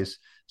different ways.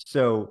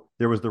 So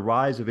there was the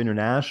rise of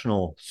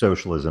international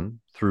socialism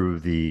through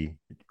the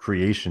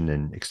creation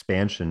and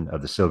expansion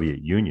of the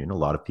Soviet Union. A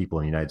lot of people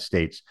in the United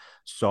States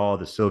saw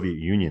the Soviet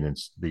Union and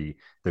the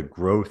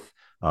growth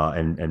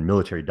and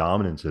military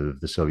dominance of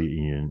the Soviet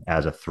Union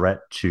as a threat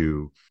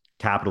to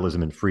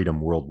capitalism and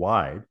freedom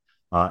worldwide.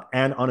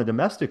 And on a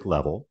domestic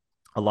level,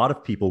 a lot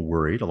of people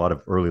worried, a lot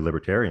of early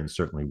libertarians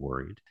certainly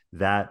worried,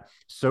 that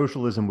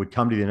socialism would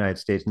come to the United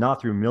States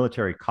not through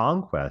military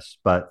conquest,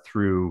 but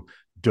through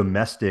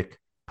domestic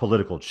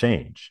political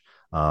change.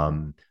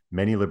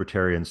 Many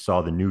libertarians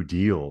saw the New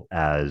Deal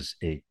as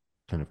a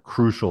kind of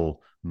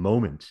crucial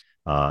moment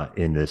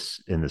in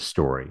this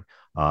story,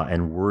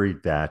 and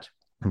worried that,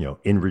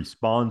 in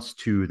response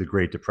to the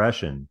Great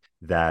Depression,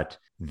 that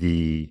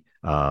the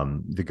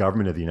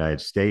government of the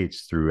United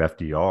States through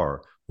FDR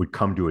would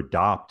come to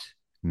adopt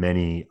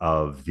many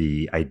of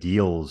the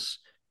ideals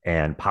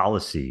and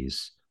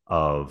policies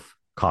of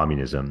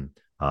communism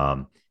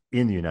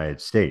in the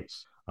United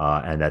States,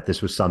 and that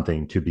this was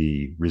something to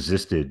be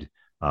resisted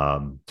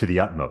to the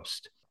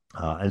utmost.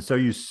 And so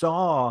you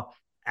saw,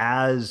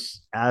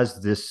 as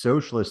this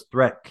socialist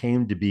threat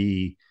came to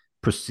be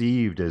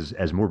perceived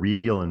as more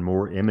real and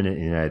more imminent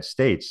in the United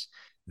States,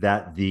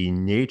 that the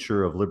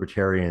nature of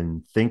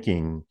libertarian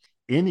thinking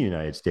in the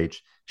United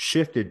States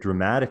shifted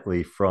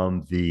dramatically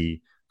from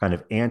the kind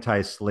of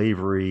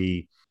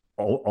anti-slavery,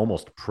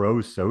 almost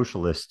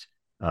pro-socialist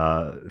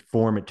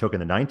form it took in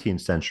the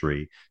 19th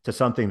century to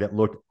something that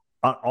looked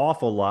an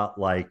awful lot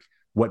like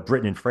what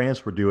Britain and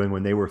France were doing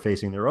when they were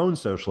facing their own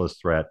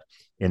socialist threat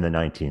in the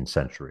 19th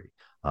century.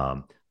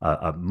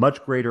 A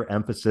much greater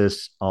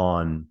emphasis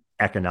on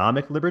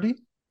economic liberty,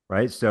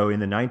 right? So in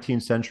the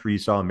 19th century, you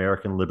saw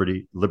American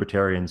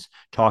libertarians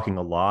talking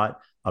a lot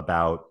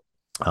about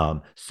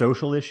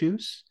social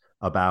issues,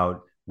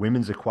 about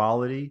women's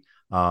equality.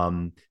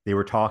 They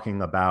were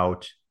talking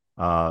about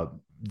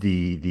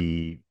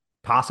the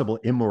possible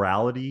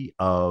immorality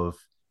of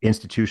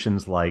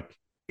institutions like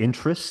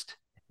interest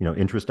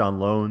on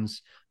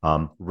loans,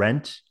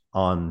 rent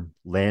on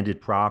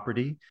landed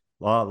property.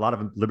 A lot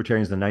of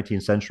libertarians in the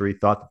 19th century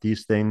thought that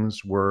these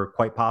things were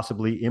quite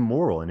possibly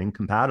immoral and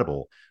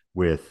incompatible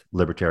with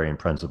libertarian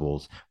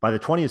principles. By the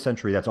 20th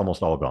century, that's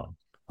almost all gone.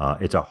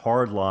 It's a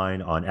hard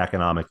line on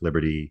economic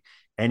liberty.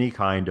 Any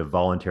kind of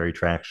voluntary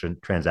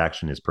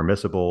transaction is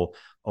permissible.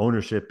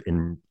 Ownership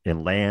in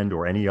land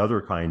or any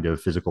other kind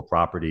of physical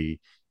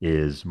property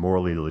is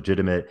morally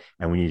legitimate,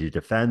 and we need to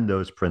defend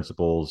those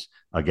principles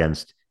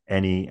against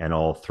any and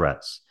all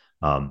threats.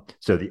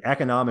 So the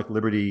economic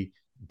liberty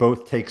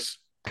both takes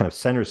kind of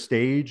center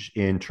stage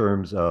in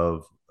terms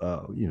of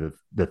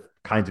the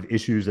kinds of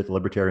issues that the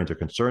libertarians are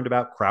concerned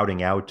about,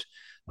 crowding out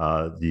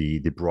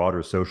the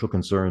broader social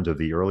concerns of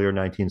the earlier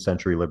 19th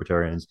century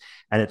libertarians,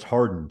 and it's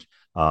hardened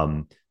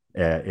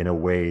in a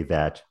way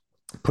that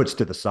puts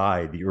to the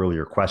side the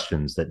earlier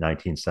questions that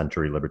 19th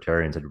century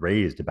libertarians had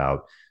raised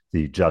about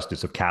the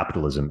justice of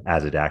capitalism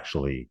as it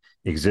actually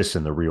exists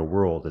in the real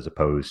world, as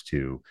opposed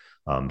to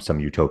some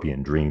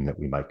utopian dream that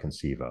we might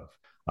conceive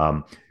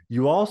of.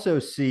 You also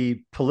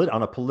see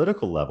on a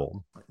political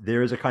level,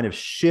 there is a kind of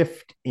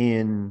shift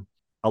in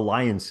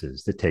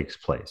alliances that takes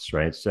place,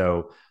 right?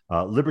 So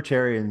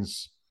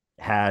libertarians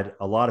had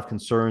a lot of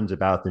concerns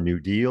about the New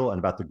Deal and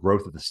about the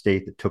growth of the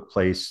state that took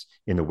place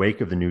in the wake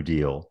of the New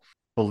Deal.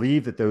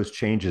 believe that those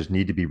changes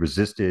need to be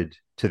resisted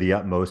to the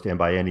utmost and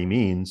by any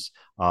means.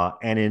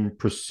 And in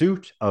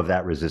pursuit of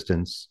that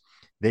resistance,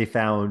 they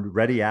found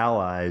ready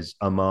allies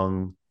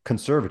among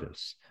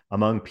conservatives,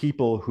 among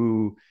people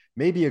who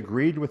maybe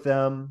agreed with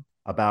them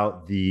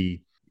about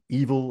the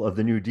evil of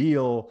the New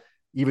Deal,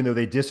 even though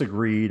they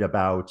disagreed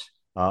about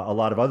a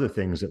lot of other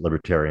things that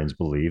libertarians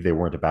believe. They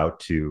weren't about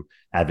to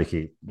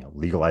advocate,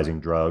 legalizing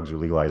drugs or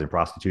legalizing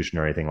prostitution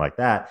or anything like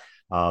that.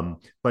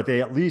 But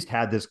they at least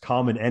had this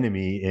common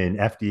enemy in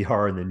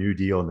FDR and the New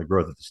Deal and the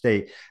growth of the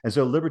state. And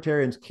so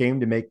libertarians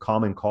came to make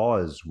common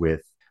cause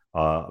with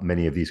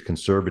many of these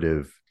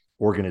conservative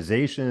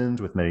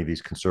organizations, with many of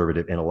these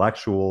conservative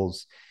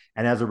intellectuals.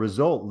 And as a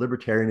result,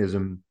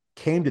 libertarianism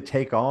came to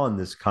take on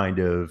this kind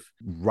of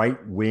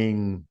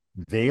right-wing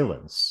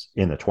valence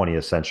in the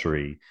 20th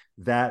century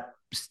that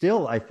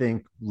still, I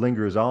think,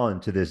 lingers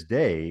on to this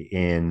day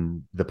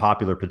in the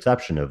popular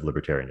perception of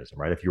libertarianism,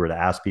 right? If you were to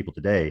ask people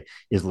today,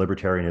 is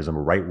libertarianism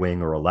a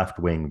right-wing or a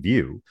left-wing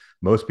view?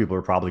 Most people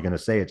are probably going to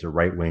say it's a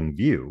right-wing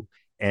view.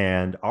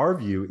 And our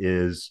view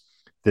is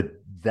that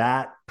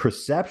that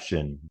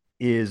perception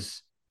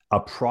is a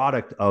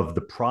product of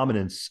the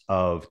prominence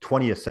of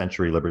 20th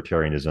century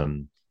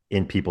libertarianism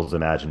in people's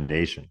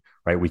imagination,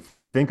 right? We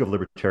think of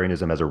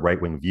libertarianism as a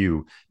right-wing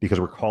view because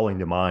we're calling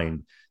to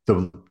mind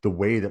the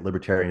way that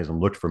libertarianism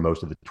looked for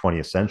most of the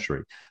 20th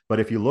century. But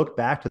if you look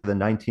back to the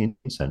 19th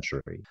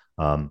century,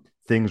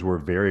 things were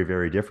very,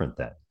 very different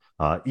then.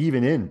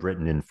 Even in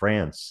Britain and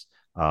France,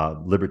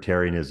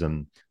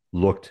 libertarianism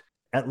looked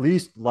at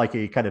least like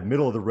a kind of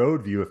middle of the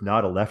road view, if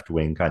not a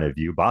left-wing kind of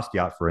view.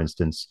 Bastiat, for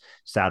instance,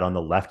 sat on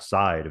the left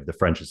side of the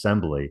French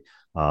Assembly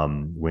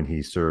when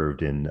he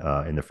served in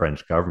the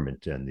French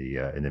government in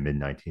the mid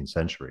 19th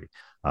century.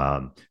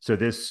 So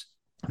this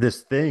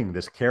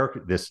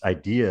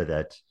idea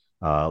that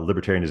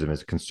libertarianism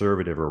is a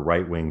conservative or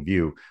right-wing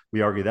view,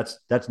 we argue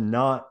that's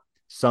not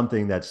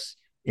something that's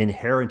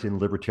inherent in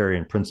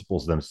libertarian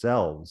principles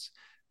themselves.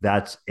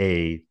 That's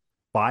a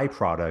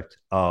byproduct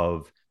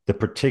of the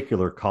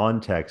particular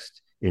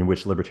context in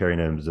which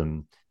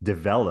libertarianism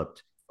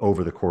developed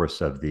over the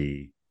course of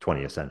the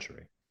 20th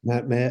century.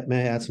 Matt, may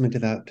I add something to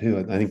that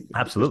too? I think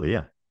absolutely,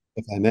 yeah.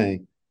 If I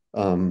may,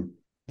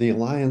 the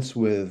alliance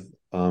with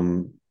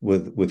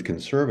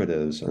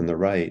conservatives and the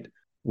right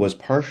was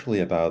partially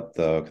about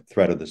the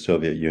threat of the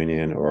Soviet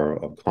Union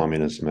or of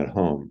communism at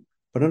home.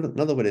 But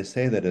another way to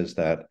say that is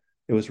that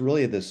it was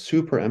really this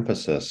super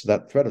emphasis,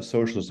 that threat of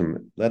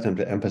socialism led them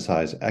to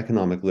emphasize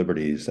economic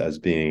liberties as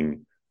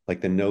being like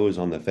the nose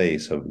on the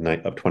face of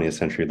 20th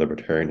century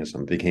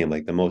libertarianism, became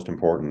like the most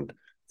important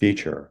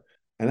feature.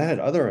 And that had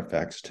other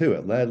effects too.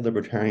 It led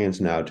libertarians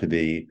now to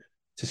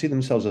see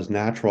themselves as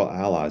natural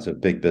allies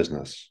of big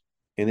business.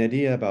 And the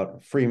idea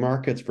about free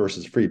markets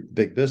versus free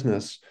big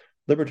business,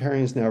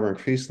 libertarians now are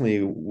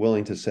increasingly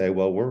willing to say,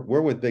 well,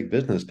 we're with big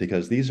business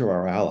because these are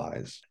our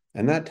allies.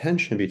 And that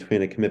tension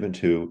between a commitment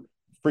to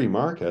free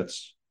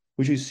markets,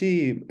 which you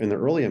see in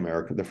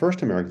the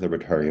first American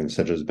libertarians,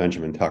 such as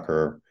Benjamin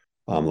Tucker,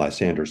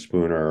 Lysander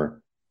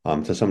Spooner,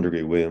 to some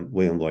degree,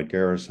 William Lloyd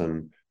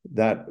Garrison,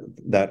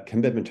 that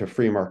commitment to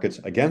free markets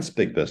against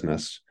big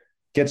business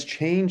gets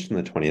changed in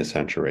the 20th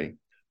century,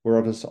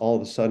 where all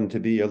of a sudden to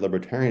be a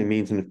libertarian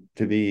means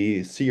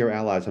to see your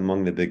allies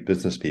among the big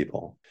business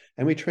people.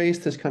 And we trace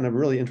this kind of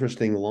really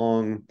interesting,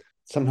 long,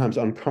 sometimes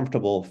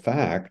uncomfortable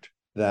fact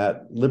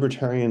that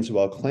libertarians,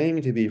 while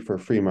claiming to be for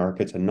free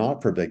markets and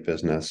not for big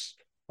business,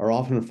 are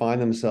often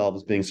find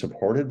themselves being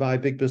supported by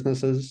big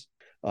businesses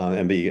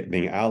and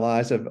being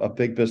allies of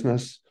big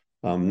business.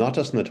 Not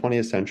just in the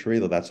 20th century,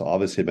 though that's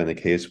obviously been the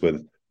case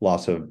with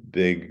lots of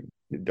big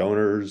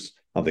donors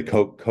of the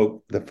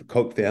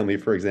Koch family,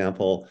 for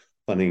example,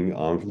 funding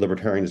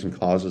libertarianism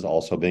causes,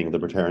 also being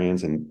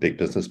libertarians and big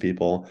business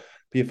people.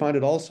 But you find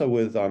it also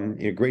with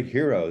great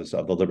heroes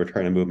of the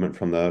libertarian movement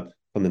from the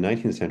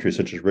 19th century,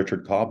 such as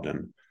Richard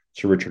Cobden.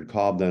 So Richard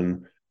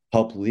Cobden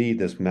helped lead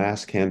this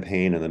mass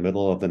campaign in the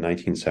middle of the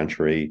 19th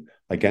century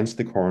against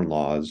the Corn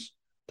Laws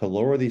to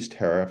lower these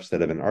tariffs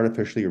that have been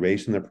artificially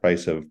raising the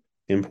price of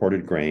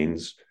imported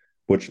grains,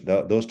 which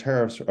those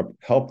tariffs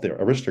help the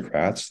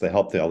aristocrats. They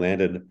help the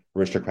landed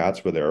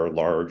aristocrats with their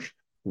large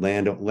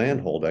land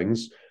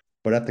holdings,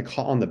 but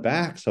on the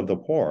backs of the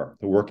poor,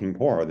 the working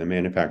poor, the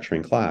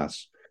manufacturing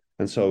class.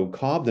 And so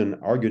Cobden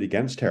argued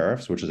against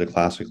tariffs, which is a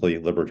typical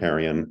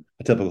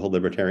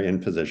libertarian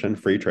position,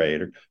 free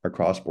trade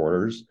across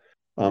borders.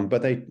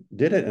 But they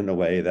did it in a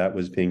way that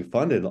was being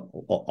funded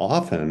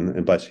often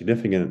and by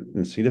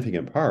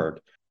significant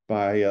part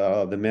by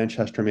the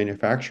Manchester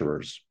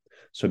manufacturers.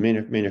 So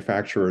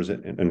manufacturers,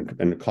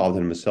 and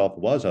Cobden himself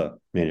was a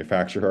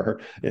manufacturer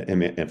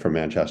from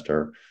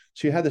Manchester.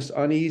 So you had this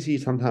uneasy,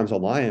 sometimes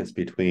alliance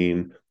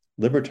between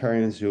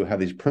libertarians who have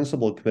these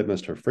principled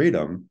commitments to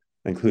freedom,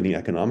 including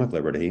economic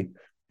liberty,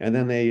 and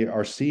then they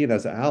are seen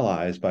as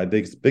allies by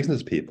big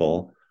business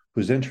people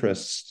whose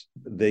interests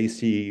they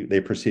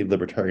perceive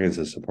libertarians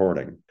as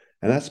supporting.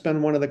 And that's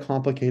been one of the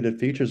complicated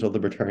features of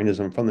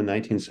libertarianism from the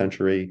 19th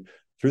century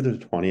through the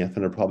 20th,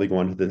 and it'll probably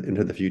go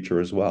into the future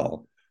as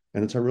well.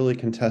 And it's a really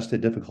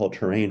contested, difficult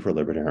terrain for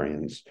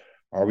libertarians.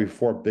 Are we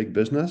for big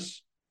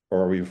business,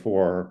 or are we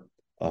for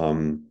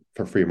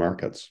free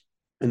markets?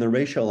 And the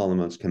racial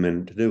elements come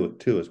in to do it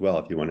too, as well,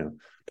 if you want to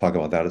talk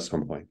about that at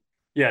some point.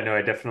 Yeah, no,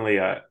 I definitely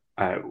I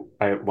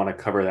want to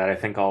cover that. I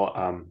think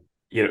I'll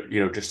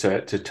just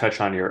to touch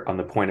on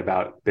the point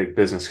about big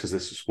business, because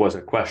this was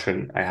a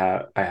question I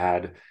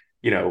had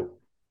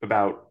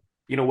about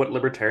what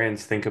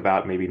libertarians think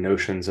about maybe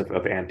notions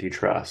of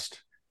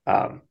antitrust,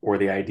 or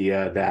the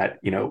idea that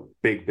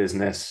big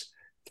business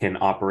can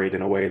operate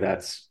in a way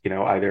that's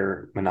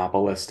either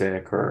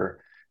monopolistic or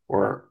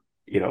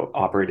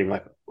operating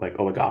like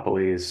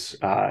oligopolies,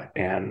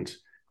 and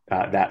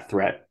that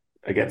threat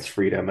against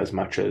freedom as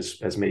much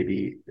as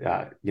maybe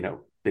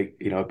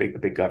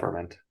big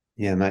government.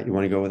 Yeah, Matt, you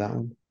want to go with that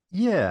one?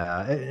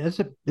 Yeah,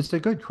 it's a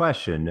good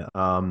question,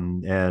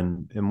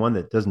 and one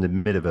that doesn't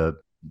admit of a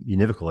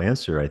univocal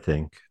answer, I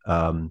think.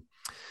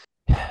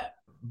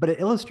 But it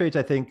illustrates,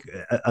 I think,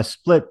 a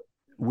split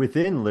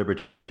within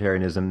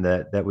libertarianism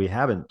that we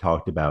haven't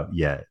talked about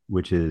yet,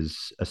 which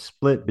is a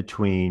split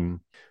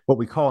between what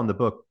we call in the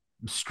book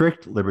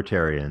strict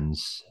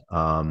libertarians,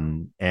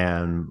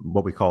 and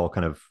what we call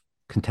kind of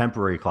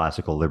contemporary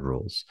classical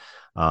liberals.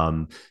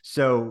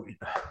 So,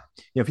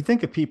 if you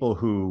think of people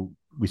who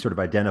we sort of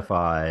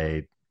identify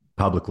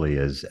publicly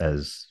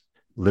as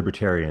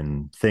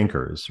libertarian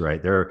thinkers,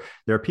 right? There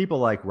are people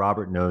like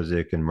Robert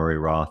Nozick and Murray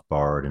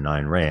Rothbard and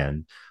Ayn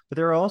Rand, but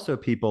there are also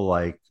people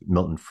like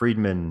Milton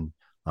Friedman,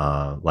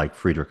 like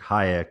Friedrich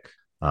Hayek,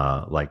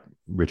 like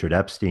Richard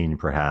Epstein,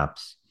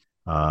 perhaps.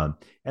 And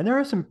there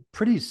are some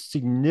pretty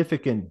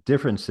significant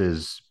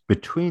differences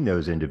between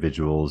those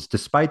individuals,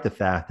 despite the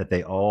fact that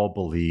they all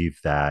believe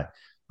that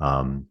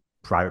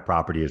private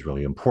property is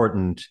really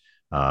important.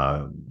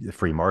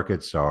 Free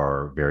markets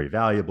are very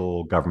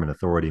valuable. Government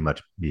authority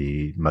must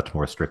be much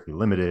more strictly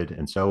limited,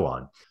 and so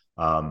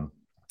on.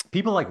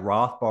 People like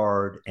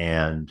Rothbard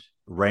and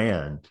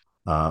Rand,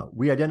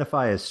 we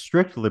identify as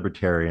strict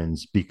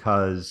libertarians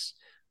because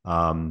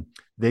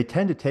they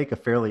tend to take a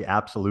fairly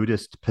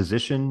absolutist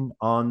position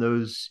on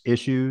those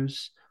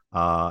issues,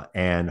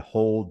 and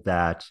hold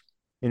that,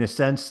 in a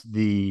sense,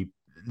 the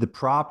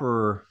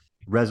proper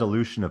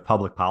resolution of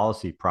public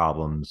policy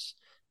problems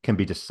can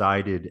be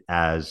decided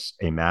as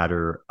a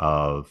matter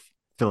of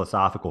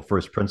philosophical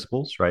first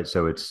principles, right?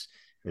 So it's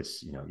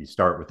you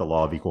start with the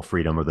law of equal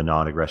freedom or the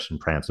non-aggression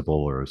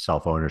principle or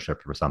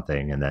self-ownership or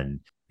something, and then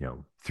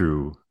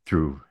through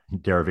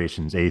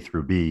derivations A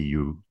through B,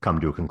 you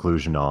come to a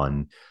conclusion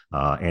on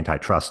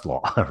antitrust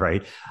law,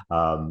 right?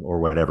 Or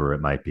whatever it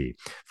might be.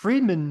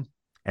 Friedman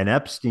and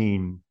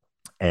Epstein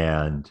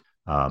and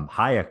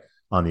Hayek,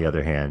 on the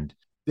other hand,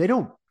 they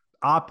don't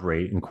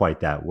operate in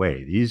quite that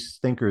way. These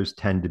thinkers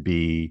tend to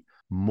be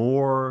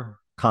more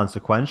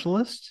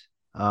consequentialist,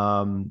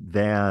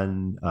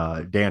 than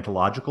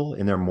deontological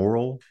in their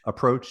moral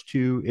approach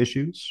to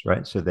issues,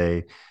 right? So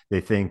they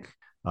think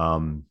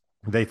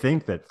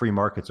that free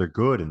markets are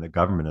good and that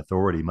government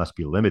authority must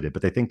be limited,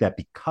 but they think that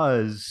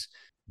because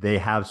they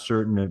have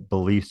certain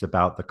beliefs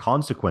about the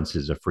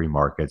consequences of free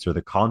markets or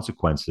the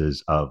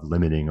consequences of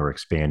limiting or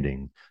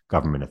expanding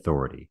government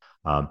authority,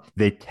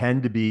 they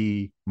tend to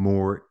be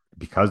more,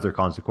 because they're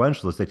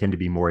consequentialists, they tend to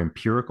be more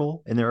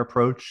empirical in their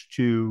approach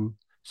to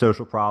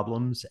social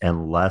problems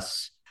and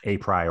less a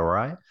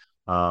priori.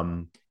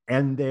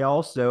 And they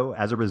also,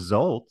 as a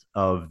result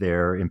of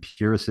their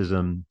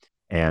empiricism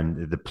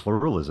and the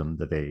pluralism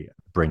that they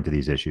bring to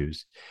these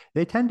issues,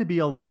 they tend to be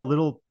a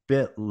little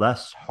bit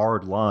less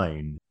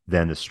hardline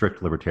than the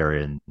strict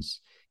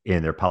libertarians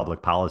in their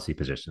public policy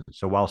positions.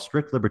 So while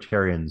strict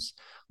libertarians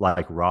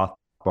like Rothbard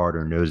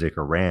or Nozick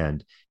or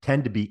Rand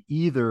tend to be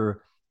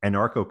either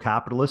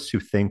anarcho-capitalists who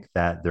think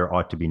that there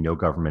ought to be no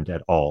government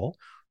at all,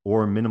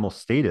 or minimal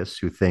statists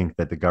who think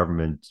that the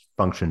government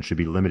function should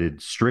be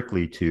limited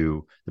strictly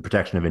to the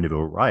protection of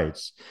individual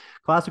rights,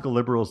 classical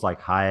liberals like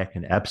Hayek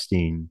and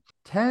Epstein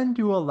tend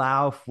to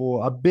allow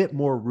for a bit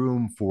more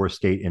room for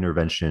state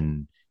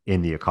intervention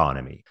in the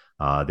economy.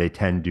 They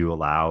tend to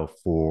allow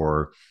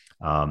for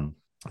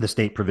the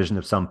state provision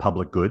of some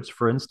public goods,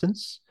 for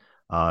instance,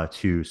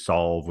 to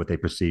solve what they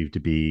perceive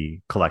to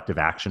be collective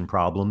action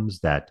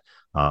problems that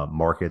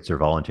markets or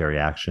voluntary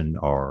action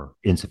are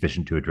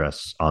insufficient to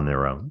address on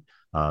their own.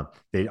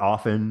 They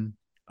often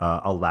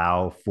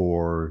allow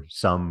for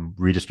some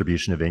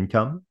redistribution of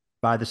income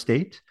by the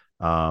state,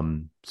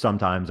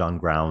 sometimes on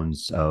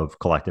grounds of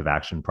collective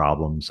action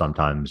problems,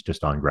 sometimes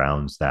just on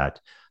grounds that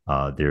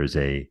there's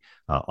a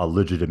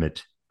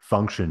legitimate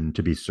function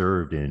to be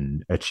served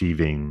in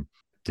achieving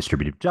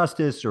distributive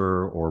justice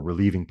or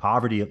relieving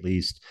poverty, at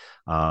least,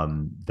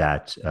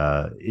 that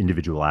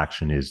individual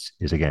action is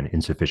again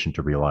insufficient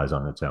to realize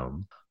on its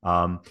own.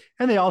 And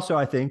they also,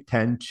 I think,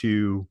 tend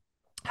to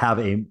have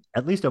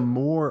at least a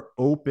more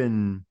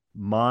open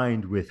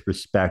mind with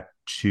respect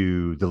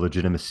to the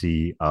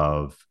legitimacy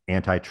of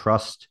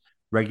antitrust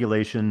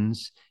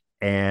regulations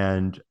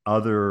and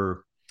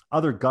other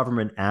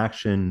government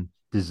action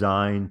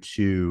designed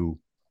to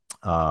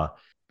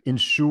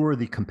ensure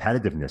the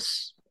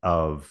competitiveness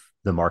of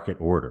the market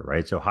order,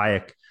 right? So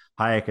Hayek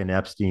and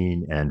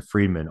Epstein and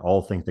Friedman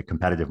all think that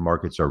competitive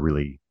markets are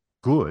really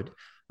good,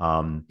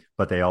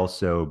 but they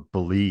also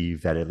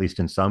believe that, at least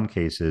in some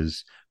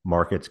cases,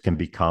 markets can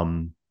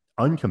become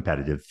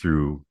uncompetitive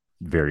through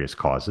various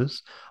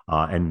causes.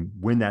 And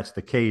when that's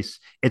the case,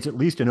 it's at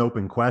least an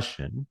open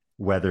question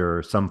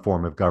whether some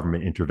form of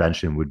government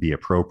intervention would be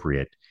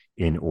appropriate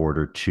in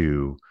order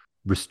to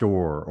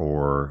restore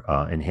or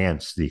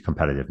enhance the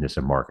competitiveness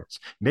of markets.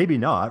 Maybe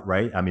not,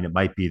 right? I mean, it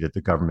might be that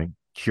the government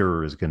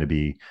cure is going to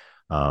be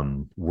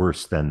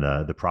worse than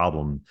the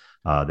problem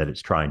that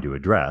it's trying to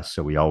address.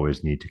 So we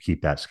always need to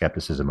keep that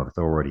skepticism of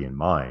authority in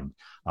mind.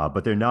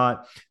 But they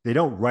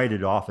don't write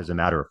it off as a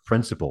matter of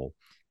principle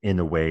in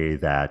the way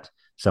that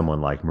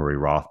someone like Murray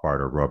Rothbard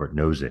or Robert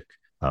Nozick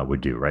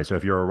would do, right? So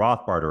if you're a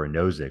Rothbard or a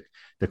Nozick,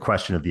 the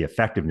question of the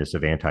effectiveness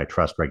of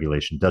antitrust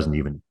regulation doesn't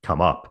even come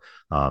up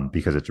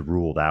because it's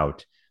ruled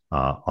out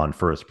on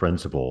first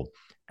principle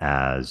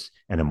as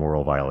an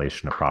immoral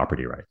violation of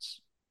property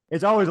rights.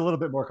 It's always a little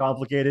bit more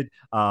complicated.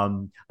 I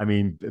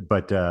mean,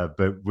 but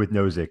with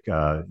Nozick,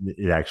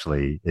 it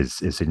actually is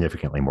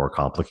significantly more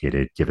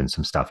complicated, given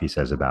some stuff he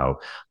says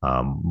about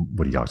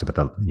what he talks about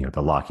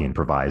the Lockean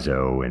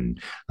proviso and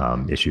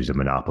issues of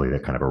monopoly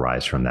that kind of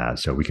arise from that.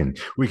 So we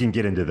can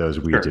get into those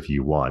weeds if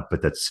you want,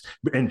 but that's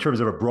in terms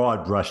of a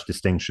broad brush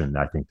distinction.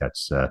 I think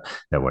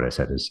that what I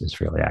said is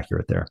fairly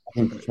accurate there.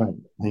 I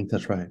think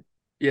that's right.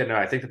 Yeah, no,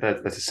 I think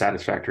that's a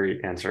satisfactory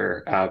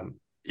answer.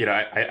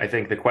 I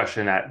think the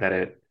question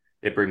that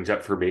it brings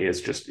up for me is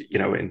just,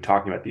 in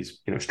talking about these,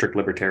 strict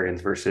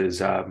libertarians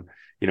versus,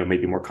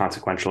 maybe more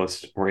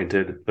consequentialist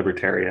oriented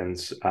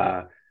libertarians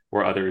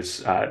or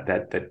others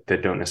that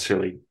don't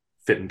necessarily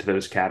fit into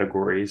those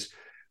categories,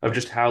 of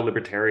just how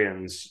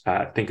libertarians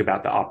think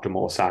about the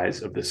optimal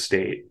size of the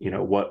state.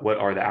 What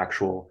are the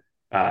actual,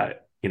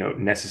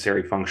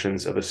 necessary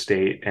functions of a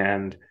state,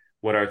 and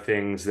what are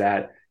things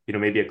that,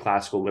 maybe a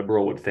classical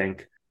liberal would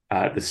think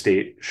the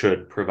state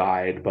should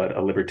provide, but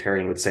a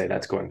libertarian would say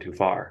that's going too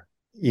far.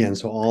 Yeah, and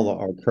so all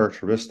our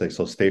characteristics,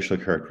 those spatial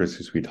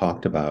characteristics we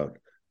talked about,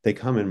 they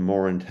come in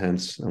more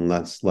intense and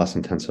less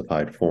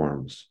intensified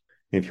forms.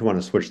 And if you want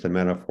to switch the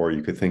metaphor,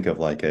 you could think of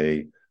like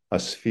a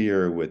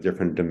sphere with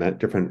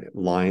different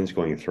lines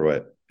going through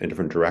it in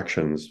different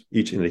directions,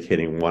 each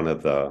indicating one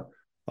of the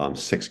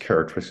 6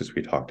 characteristics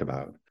we talked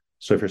about.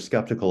 So if you're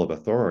skeptical of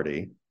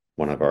authority,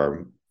 one of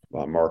our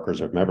markers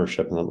of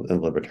membership in the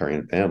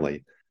libertarian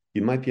family,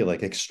 you might be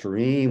like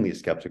extremely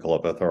skeptical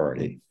of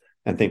authority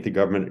and think the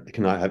government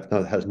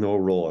has no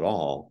role at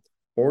all.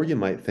 Or you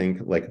might think,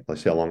 like, let's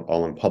say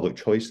along public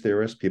choice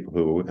theorists, people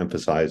who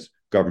emphasize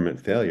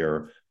government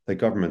failure, that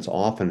governments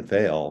often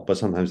fail, but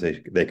sometimes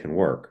they can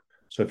work.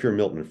 So if you're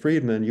Milton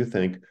Friedman, you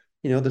think,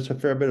 there's a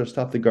fair bit of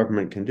stuff the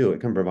government can do.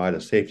 It can provide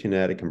a safety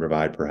net. It can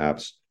provide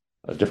perhaps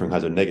different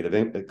kinds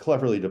of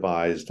cleverly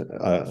devised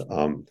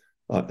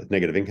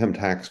negative income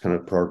tax kind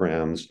of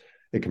programs.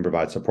 It can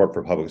provide support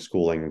for public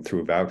schooling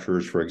through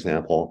vouchers, for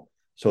example.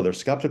 So they're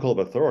skeptical of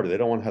authority. They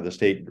don't want to have the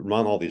state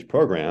run all these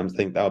programs,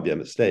 think that would be a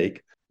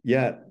mistake.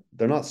 Yet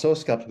they're not so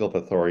skeptical of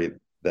authority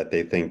that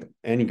they think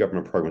any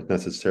government program is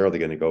necessarily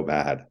going to go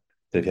bad.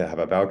 That if you have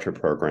a voucher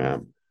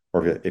program,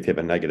 or if you have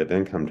a negative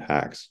income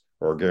tax,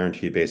 or a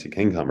guaranteed basic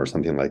income or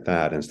something like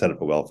that, instead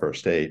of a welfare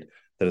state,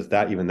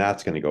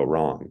 that's going to go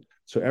wrong.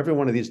 So every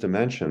one of these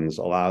dimensions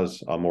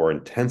allows a more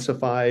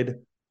intensified,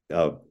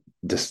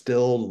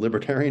 distilled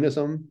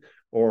libertarianism,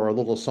 or a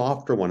little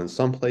softer one in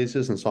some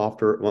places and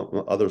softer,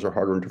 others are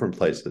harder in different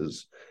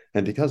places.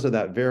 And because of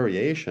that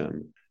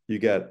variation, you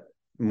get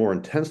more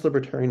intense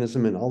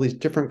libertarianism in all these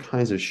different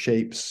kinds of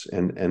shapes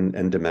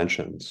and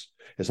dimensions.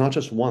 It's not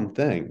just one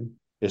thing.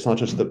 It's not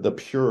just the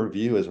pure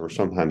view, as we're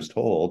sometimes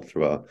told,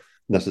 through a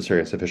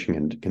necessary and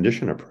sufficient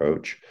condition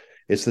approach.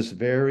 It's this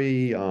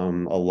very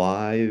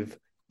alive,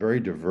 very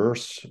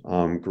diverse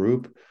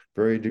group,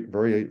 very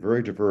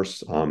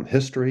diverse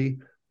history,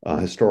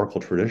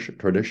 historical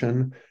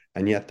tradition,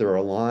 and yet they're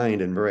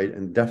aligned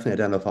and definitely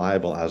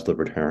identifiable as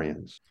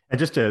libertarians. And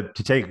just to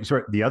take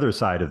sort of the other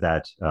side of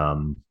that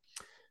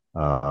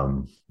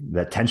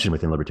that tension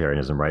within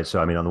libertarianism, right? So,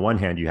 I mean, on the one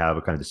hand, you have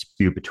a kind of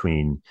dispute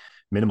between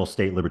minimal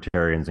state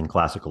libertarians and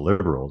classical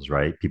liberals,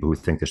 right? People who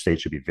think the state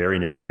should be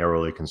very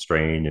narrowly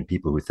constrained, and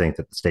people who think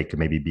that the state could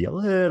maybe be a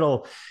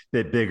little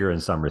bit bigger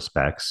in some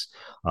respects.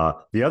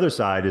 The other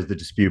side is the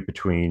dispute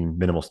between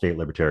minimal state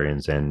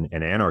libertarians and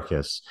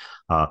anarchists,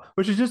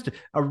 which is just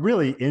a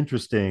really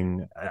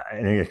interesting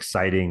and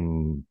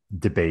exciting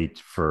debate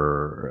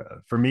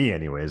for me,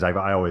 anyways.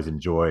 I always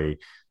enjoy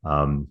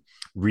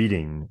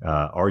reading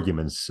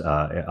arguments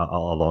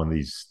along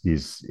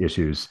these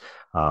issues.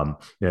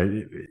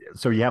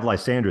 So you have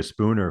Lysander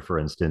Spooner, for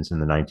instance, in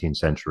the 19th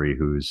century,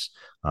 who's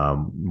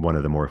one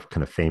of the more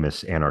kind of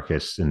famous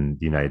anarchists in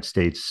the United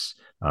States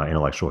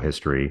intellectual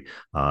history,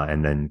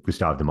 and then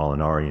Gustave de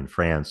Molinari in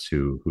France,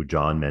 who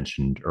John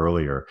mentioned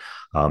earlier.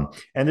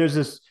 And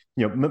there's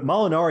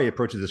Molinari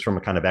approaches this from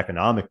a kind of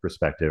economic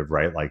perspective,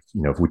 right? Like,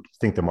 if we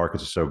think the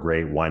markets are so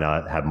great, why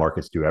not have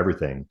markets do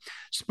everything?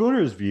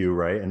 Spooner's view,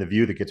 right, and the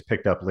view that gets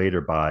picked up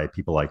later by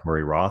people like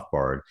Murray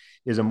Rothbard,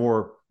 is a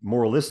more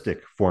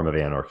moralistic form of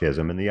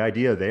anarchism. And the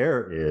idea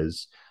there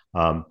is,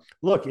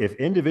 look, if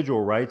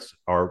individual rights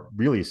are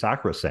really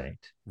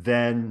sacrosanct,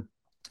 then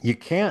you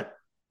can't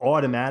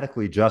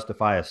automatically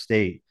justify a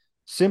state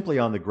simply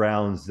on the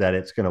grounds that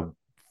it's going to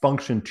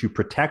function to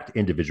protect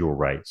individual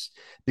rights,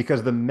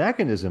 because the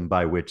mechanism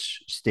by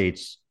which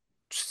states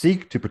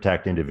seek to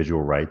protect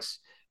individual rights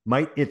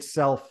might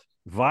itself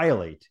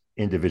violate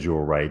individual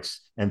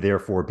rights and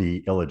therefore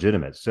be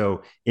illegitimate.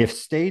 So if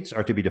states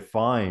are to be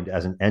defined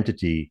as an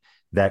entity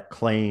that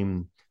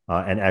claim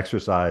and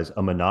exercise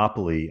a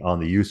monopoly on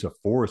the use of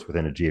force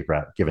within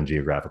a given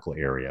geographical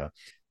area,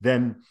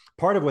 then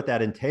part of what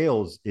that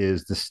entails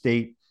is the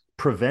state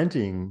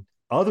preventing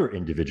other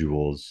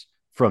individuals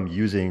from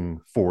using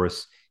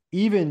force,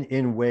 even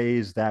in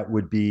ways that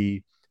would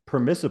be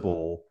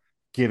permissible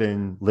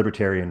given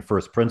libertarian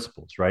first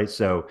principles, right?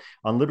 So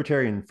on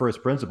libertarian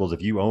first principles,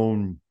 if you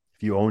own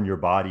your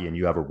body and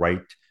you have a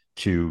right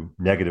to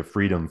negative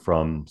freedom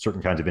from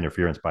certain kinds of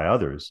interference by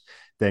others,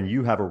 then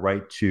you have a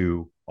right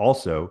to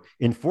also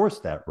enforce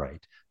that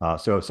right.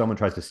 So if someone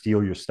tries to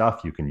steal your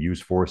stuff, you can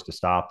use force to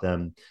stop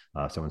them.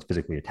 If someone's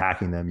physically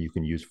attacking them, you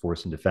can use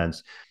force in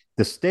defense.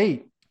 The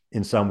state,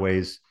 in some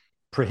ways,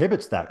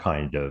 prohibits that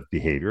kind of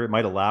behavior. It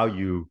might allow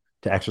you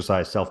to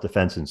exercise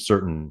self-defense in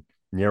certain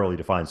narrowly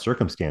defined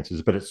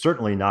circumstances, but it's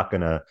certainly not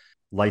going to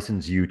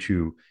license you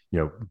to,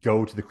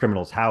 go to the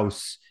criminal's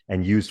house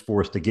and use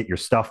force to get your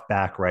stuff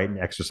back, right, and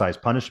exercise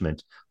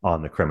punishment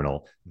on the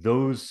criminal.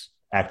 Those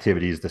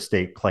activities the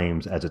state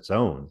claims as its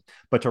own.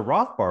 But to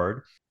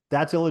Rothbard,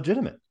 that's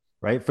illegitimate,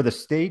 right? For the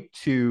state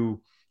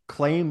to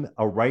claim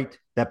a right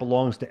that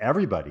belongs to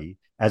everybody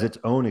as its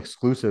own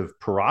exclusive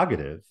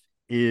prerogative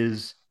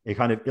is a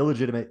kind of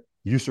illegitimate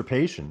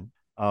usurpation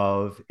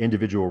of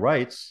individual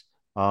rights.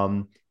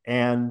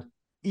 And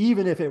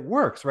even if it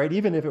works, right,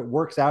 even if it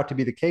works out to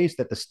be the case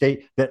that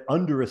that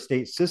under a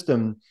state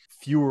system,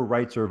 fewer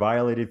rights are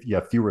violated, you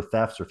have fewer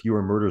thefts or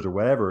fewer murders or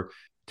whatever,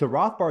 to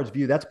Rothbard's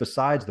view, that's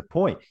besides the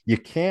point. You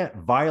can't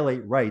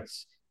violate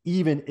rights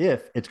even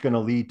if it's going to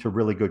lead to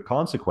really good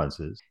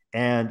consequences.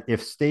 And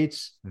if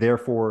states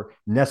therefore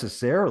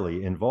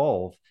necessarily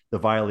involve the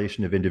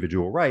violation of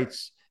individual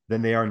rights,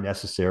 then they are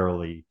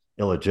necessarily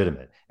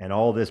illegitimate. And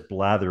all this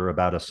blather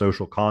about a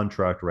social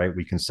contract, right?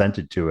 We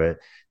consented to it.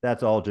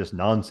 That's all just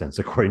nonsense,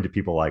 according to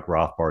people like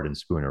Rothbard and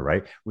Spooner,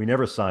 right? We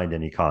never signed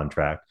any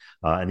contract.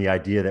 And the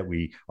idea that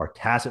we are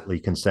tacitly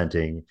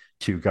consenting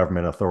to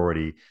government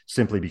authority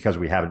simply because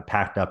we haven't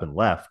packed up and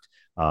left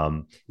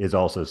is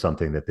also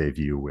something that they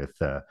view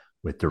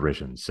with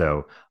derision.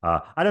 So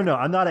I don't know.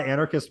 I'm not an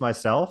anarchist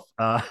myself.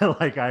 I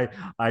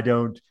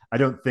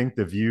don't think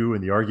the view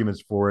and the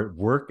arguments for it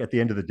work at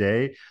the end of the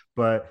day.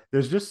 But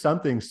there's just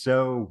something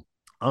so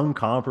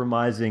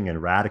uncompromising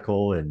and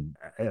radical and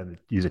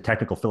use a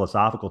technical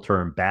philosophical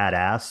term,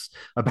 badass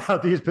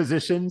about these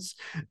positions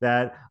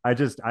that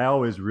I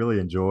always really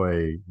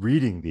enjoy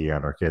reading the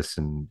anarchists,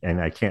 and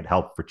I can't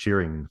help for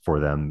cheering for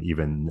them,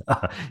 even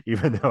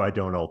though I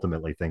don't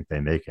ultimately think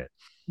they make it.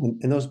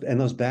 And those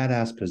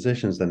badass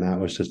positions that Matt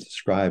was just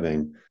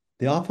describing,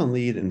 they often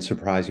lead in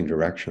surprising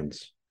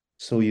directions.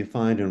 So you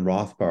find in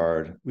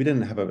Rothbard, we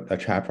didn't have a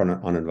chapter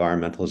on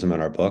environmentalism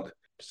in our book,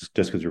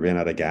 just because we ran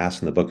out of gas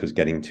and the book was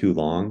getting too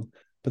long.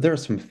 But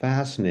there's a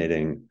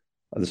fascinating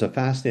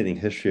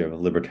history of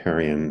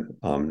libertarian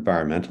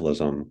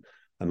environmentalism.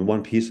 And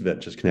one piece of it,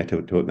 just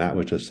connected to what Matt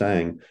was just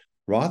saying,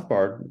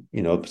 Rothbard,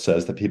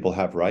 says that people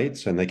have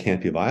rights and they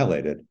can't be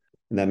violated.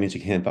 And that means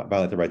you can't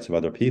violate the rights of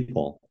other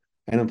people.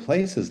 And in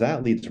places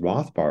that leads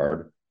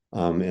Rothbard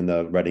in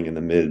the writing in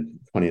the mid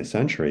 20th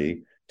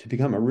century to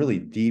become a really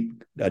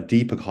deep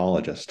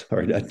ecologist,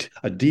 or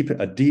a deep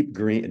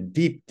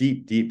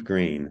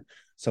green.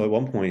 So at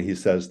one point he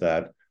says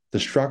that the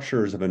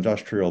structures of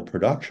industrial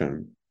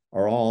production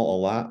are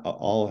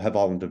all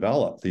have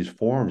developed these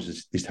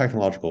forms, these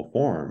technological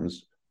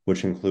forms,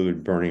 which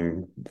include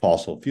burning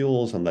fossil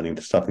fuels and letting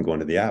the stuff go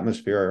into the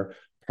atmosphere,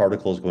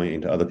 particles going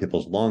into other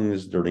people's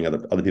lungs, dirtying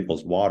other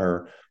people's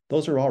water.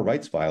 Those are all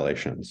rights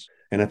violations.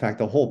 And in fact,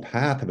 the whole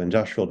path of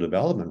industrial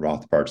development,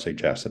 Rothbard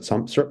suggests at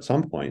some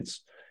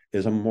points,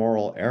 is a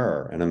moral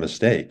error and a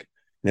mistake.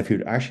 And if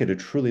you actually had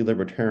a truly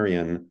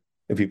libertarian,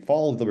 if you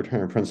followed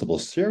libertarian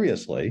principles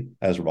seriously,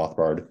 as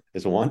Rothbard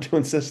is the one to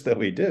insist that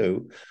we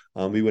do,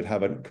 we would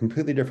have a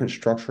completely different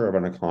structure of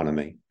an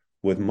economy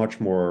with much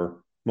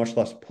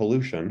less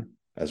pollution,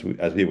 as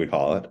we would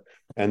call it.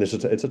 And it's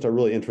such a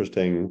really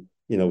interesting,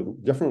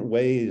 different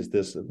ways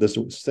this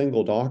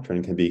single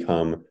doctrine can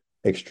become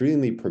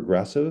extremely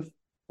progressive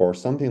or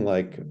something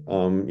like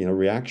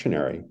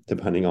reactionary,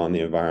 depending on the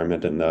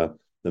environment and the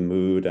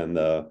mood and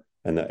the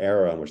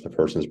era in which the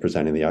person is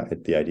presenting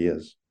the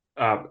ideas.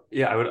 I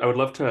would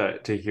love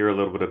to hear a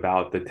little bit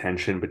about the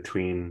tension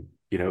between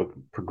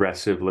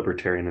progressive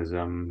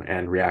libertarianism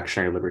and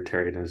reactionary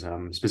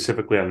libertarianism,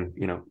 specifically on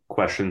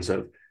questions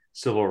of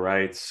civil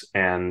rights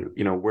and,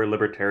 where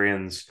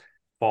libertarians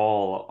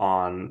fall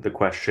on the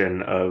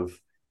question of,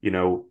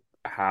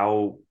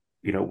 how,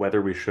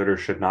 whether we should or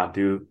should not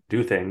do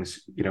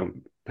things,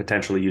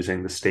 potentially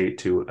using the state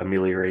to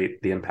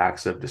ameliorate the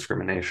impacts of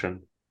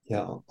discrimination.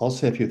 Yeah, I'll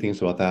say a few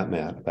things about that,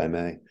 Matt, if I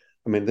may.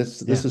 I mean,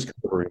 this is kind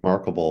of a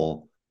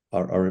remarkable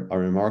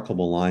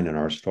line in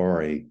our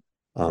story.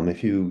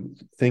 If you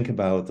think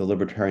about the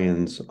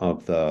libertarians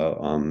of the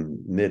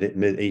mid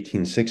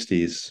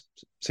 1860s,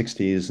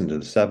 60s into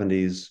the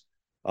 70s,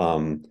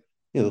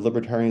 the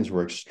libertarians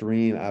were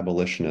extreme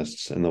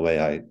abolitionists in the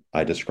way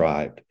I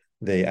described.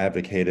 They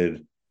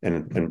advocated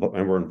and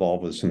were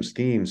involved with some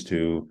schemes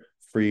to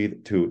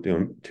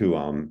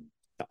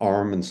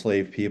arm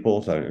enslaved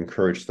people, to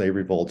encourage slave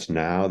revolts.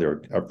 Now,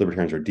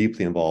 libertarians are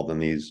deeply involved in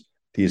these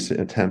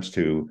attempts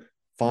to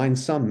find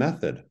some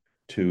method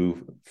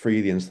to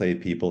free the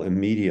enslaved people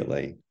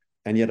immediately.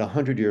 And yet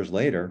 100 years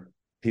later,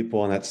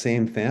 people in that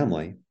same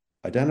family,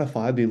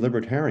 identifiably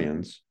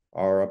libertarians,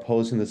 are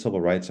opposing the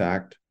Civil Rights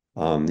Act,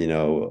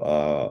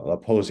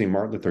 opposing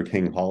Martin Luther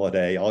King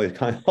holiday, all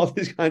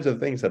these kinds of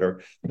things that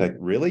are like,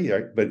 really?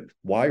 But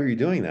why are you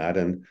doing that?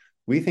 And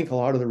we think a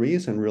lot of the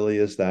reason really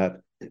is that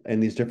in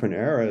these different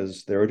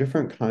eras, there are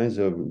different kinds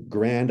of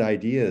grand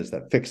ideas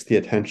that fix the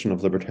attention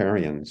of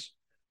libertarians,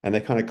 and they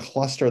kind of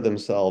cluster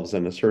themselves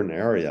in a certain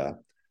area.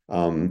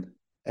 And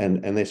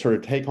they sort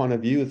of take on a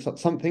view,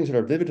 some things that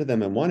are vivid to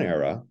them in one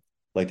era,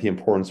 like the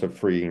importance of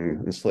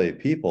freeing enslaved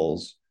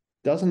peoples,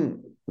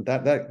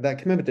 that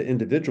commitment to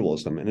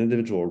individualism and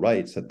individual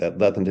rights that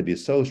led them to be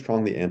so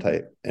strongly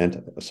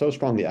so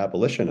strongly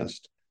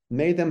abolitionist,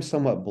 made them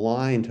somewhat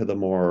blind to the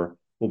more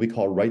what we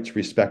call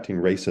rights-respecting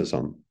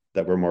racism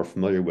that we're more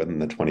familiar with in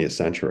the 20th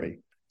century.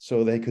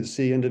 So they could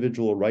see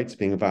individual rights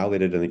being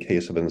violated in the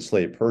case of an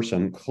enslaved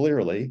person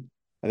clearly,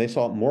 and they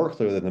saw it more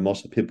clearly than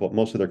most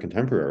of their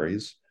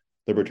contemporaries.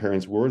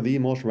 Libertarians were the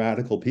most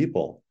radical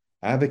people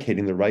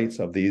advocating the rights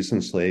of these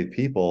enslaved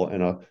people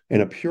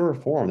in a pure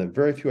form that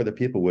very few other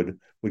people would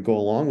go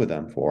along with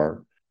them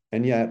for.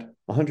 And yet,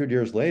 100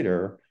 years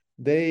later,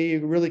 they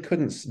really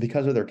couldn't,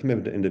 because of their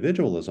commitment to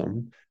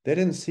individualism, they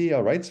didn't see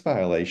a rights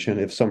violation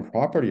if some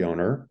property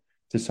owner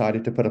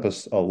decided to put up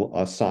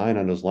a sign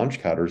on his lunch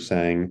counter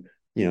saying,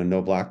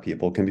 no Black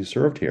people can be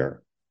served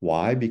here.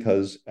 Why?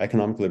 Because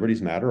economic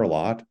liberties matter a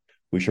lot.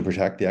 We should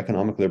protect the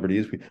economic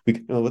liberties.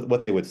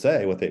 What they would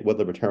say, what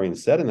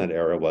libertarians said in that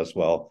era was,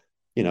 well,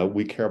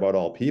 we care about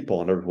all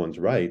people and everyone's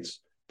rights,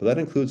 but that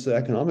includes the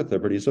economic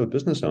liberties of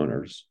business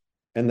owners.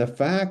 And the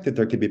fact that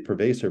there could be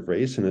pervasive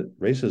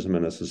racism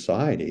in a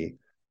society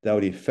that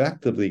would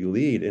effectively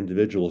lead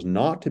individuals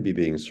not to be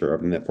being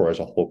served, and therefore as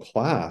a whole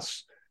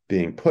class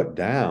being put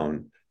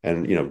down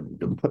and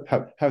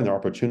having their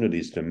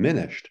opportunities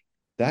diminished,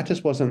 that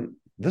just wasn't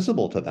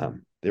visible to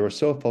them. They were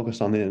so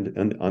focused on the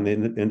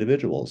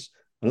individuals.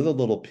 Another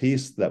little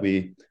piece that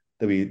we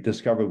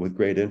discovered with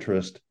great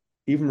interest,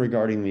 even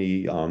regarding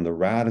the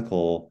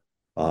radical,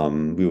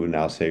 we would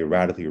now say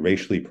radically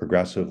racially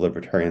progressive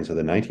libertarians of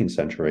the 19th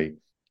century,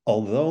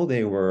 although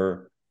they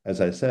were, as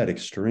I said,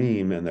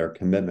 extreme in their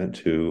commitment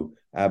to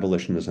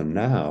abolitionism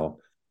now,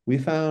 we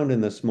found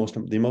in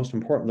the most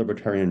important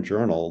libertarian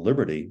journal,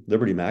 Liberty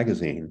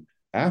magazine,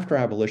 after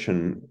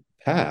abolition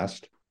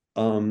passed,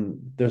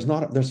 there's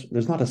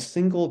not a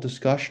single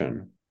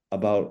discussion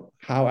about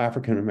how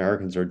African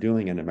Americans are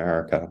doing in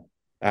America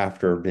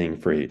after being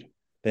freed.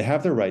 They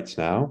have their rights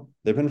now.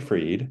 They've been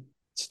freed.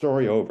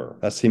 Story over.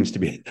 That seems to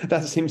be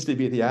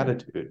the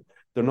attitude.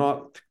 They're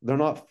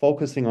not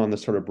focusing on the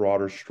sort of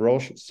broader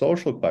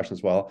social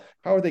questions. Well,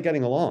 how are they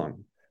getting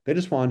along? They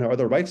just want to know, are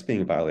their rights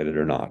being violated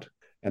or not?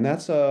 And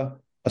that's a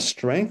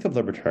strength of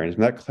libertarianism.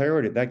 That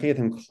clarity, that gave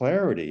them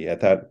clarity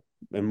at that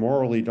in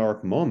morally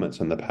dark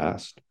moments in the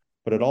past.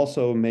 But it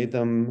also made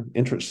them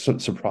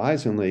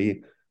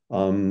surprisingly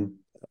blind,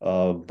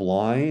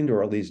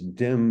 or at least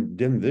dim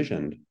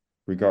visioned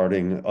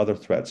regarding other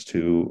threats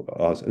to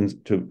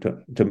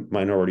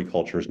minority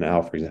cultures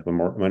now, for example,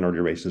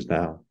 minority races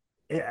now.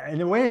 In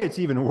a way, it's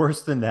even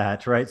worse than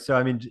that, right? So,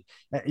 I mean,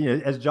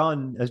 as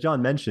John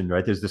mentioned,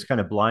 right, there's this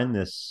kind of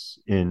blindness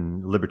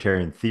in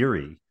libertarian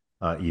theory,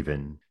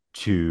 even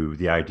to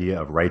the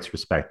idea of rights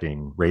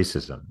respecting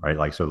racism, right?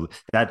 Like, so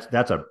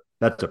that's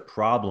a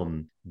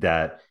problem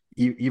that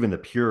even the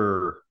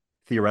pure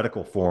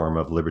theoretical form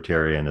of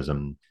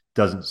libertarianism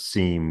doesn't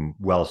seem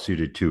well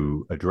suited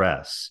to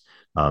address,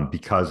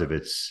 because of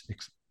its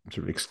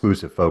sort of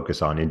exclusive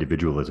focus on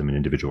individualism and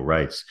individual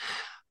rights.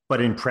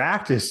 But in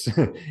practice,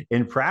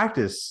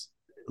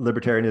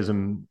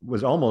 libertarianism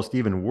was almost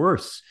even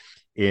worse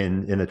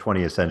in the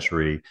 20th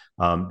century,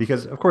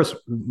 because, of course,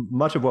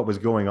 much of what was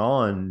going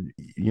on,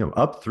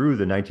 up through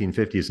the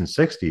 1950s and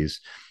 60s,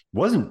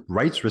 wasn't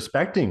rights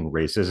respecting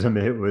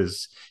racism.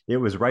 It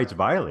was rights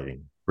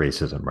violating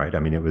racism, right?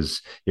 I mean, it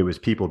was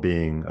people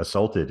being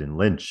assaulted and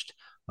lynched,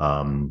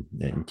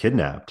 and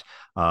kidnapped.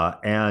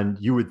 And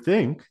you would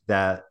think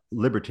that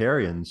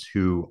libertarians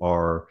who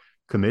are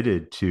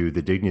committed to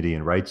the dignity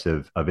and rights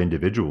of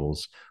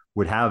individuals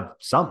would have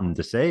something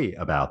to say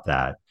about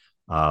that.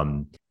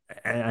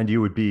 and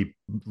you would be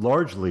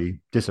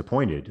largely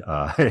disappointed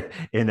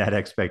in that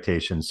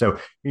expectation. So,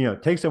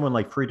 take someone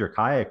like Friedrich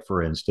Hayek,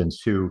 for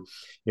instance, who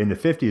in the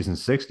 50s and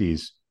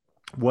 60s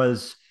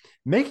was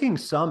making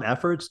some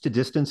efforts to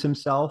distance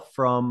himself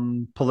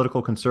from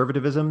political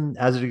conservatism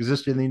as it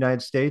existed in the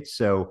United States.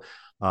 So,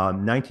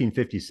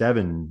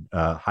 1957,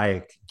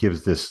 Hayek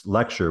gives this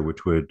lecture,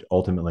 which would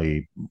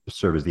ultimately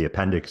serve as the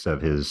appendix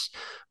of his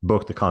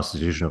book, The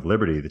Constitution of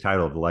Liberty. The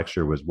title of the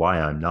lecture was Why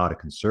I'm Not a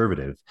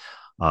Conservative.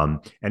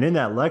 And in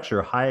that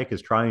lecture, Hayek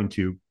is trying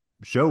to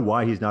show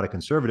why he's not a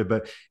conservative,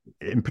 but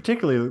in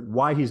particular,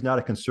 why he's not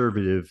a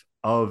conservative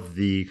of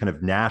the kind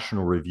of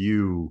National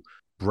Review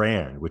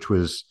brand, which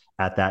was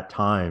at that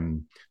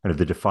time kind of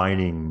the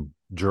defining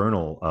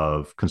journal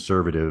of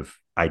conservative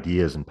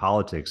ideas and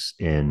politics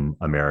in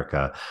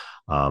America.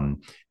 The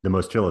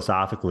most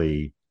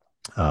philosophically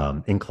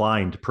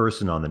inclined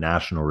person on the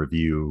National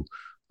Review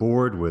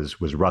board was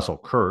Russell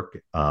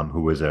Kirk,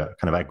 who was a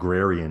kind of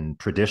agrarian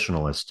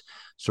traditionalist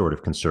sort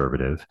of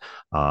conservative,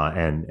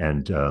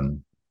 and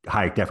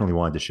Hayek definitely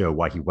wanted to show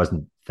why he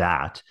wasn't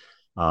that.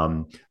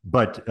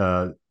 But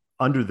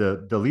under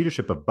the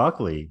leadership of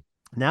Buckley,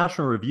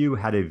 National Review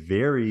had a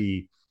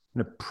very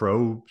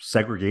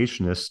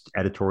pro-segregationist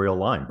editorial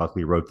line.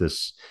 Buckley wrote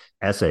this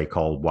essay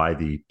called Why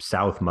the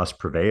South Must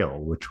Prevail,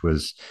 which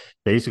was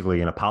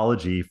basically an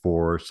apology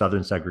for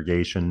Southern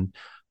segregation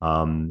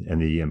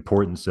and the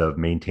importance of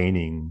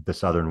maintaining the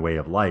Southern way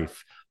of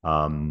life,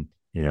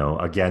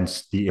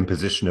 against the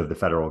imposition of the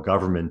federal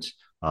government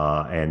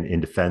and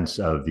in defense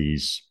of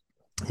these,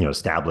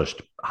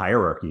 established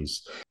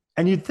hierarchies.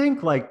 And you'd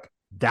think like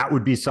that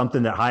would be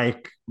something that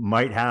Hayek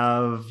might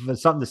have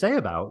something to say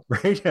about,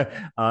 right?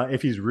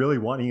 If he's really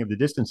wanting him to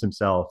distance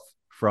himself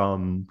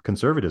from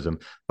conservatism.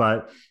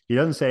 But he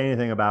doesn't say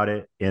anything about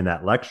it in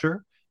that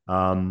lecture.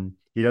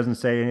 He doesn't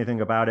say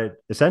anything about it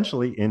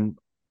essentially in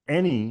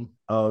any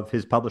of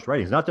his published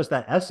writings, not just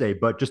that essay,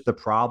 but just the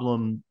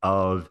problem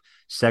of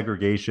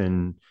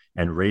segregation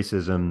and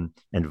racism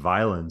and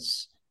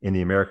violence in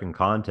the American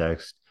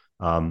context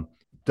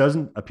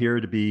doesn't appear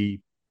to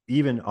be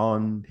even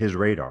on his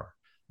radar.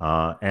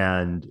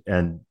 And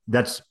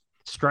that's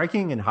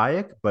striking in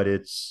Hayek, but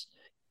it's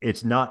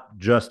not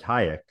just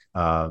Hayek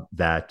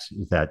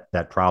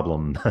that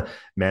problem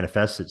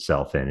manifests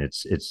itself in.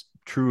 It's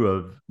true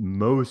of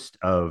most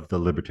of the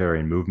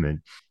libertarian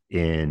movement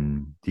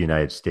in the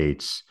United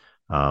States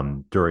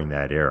during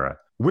that era,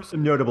 with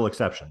some notable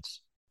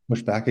exceptions.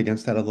 Push back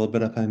against that a little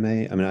bit, if I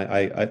may. I mean,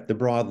 I the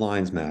broad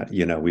lines, Matt,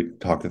 we've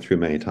talked it through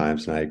many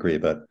times, and I agree,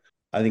 but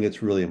I think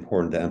it's really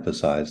important to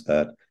emphasize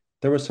that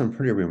there were some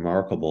pretty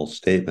remarkable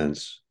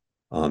statements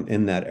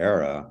in that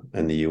era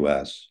in the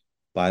U.S.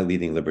 by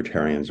leading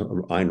libertarians.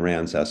 Ayn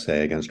Rand's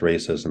essay against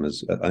racism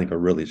is, I think, a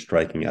really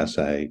striking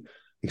essay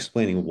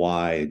explaining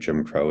why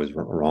Jim Crow is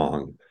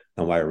wrong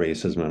and why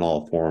racism in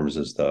all forms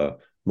is the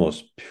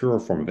most pure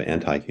form of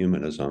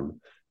anti-humanism,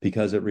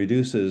 because it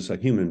reduces a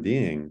human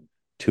being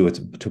to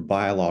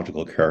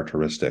biological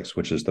characteristics,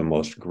 which is the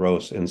most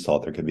gross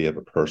insult there could be of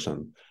a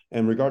person.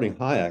 And regarding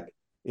Hayek,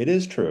 it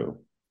is true.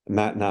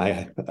 Matt and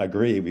I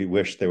agree. We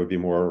wish there would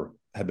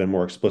have been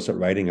more explicit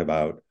writing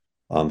about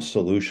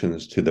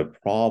solutions to the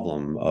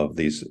problem of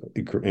these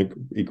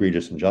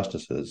egregious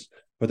injustices.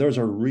 But there's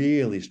a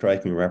really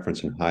striking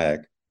reference in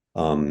Hayek.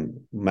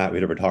 Matt, we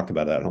never talked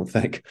about that, I don't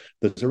think.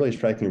 There's a really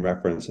striking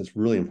reference. It's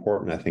really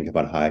important, I think,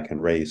 about Hayek and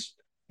race.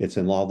 It's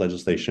in Law,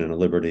 Legislation, and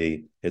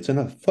Liberty. It's in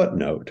a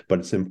footnote, but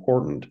it's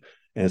important.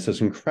 And it's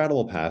this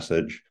incredible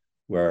passage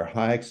where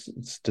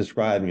Hayek's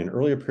describing an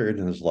earlier period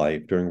in his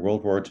life during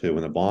World War II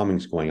when the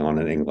bombing's going on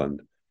in England.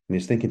 And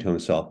he's thinking to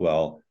himself,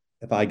 well,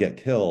 if I get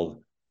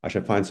killed, I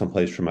should find some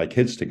place for my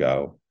kids to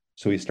go.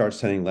 So he starts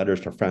sending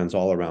letters to friends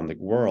all around the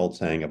world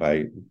saying,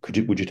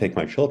 would you take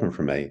my children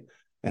from me?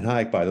 And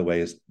Hayek, by the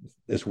way,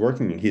 is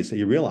working.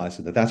 He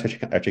realizes that that's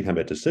actually kind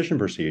of a decision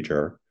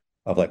procedure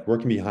of like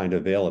working behind a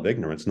veil of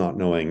ignorance, not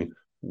knowing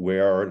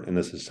where in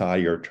the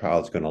society your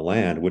child's going to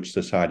land. Which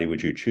society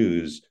would you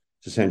choose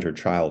to send your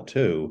child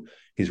to?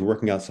 He's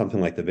working out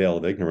something like the veil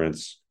of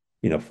ignorance,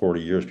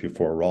 40 years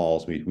before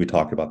Rawls. We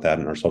talked about that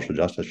in our social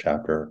justice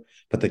chapter.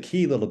 But the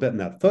key little bit in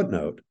that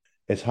footnote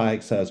is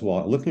Hayek says,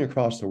 well, looking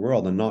across the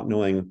world and not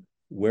knowing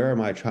where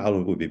my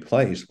child would be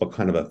placed, what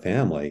kind of a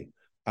family,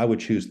 I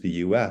would choose the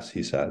U.S.,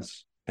 he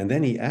says. And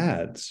then he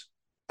adds,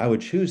 I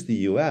would choose the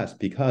U.S.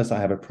 because I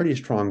have a pretty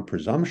strong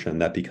presumption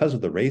that because of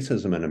the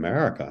racism in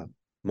America,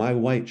 my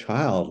white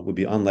child would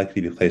be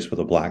unlikely to be placed with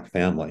a black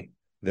family.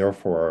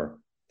 Therefore,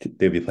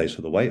 they'd be placed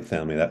with a white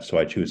family. So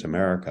I choose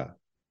America.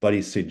 But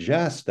he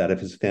suggests that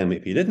if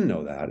he didn't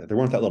know that, if there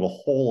weren't that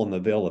little hole in the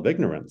veil of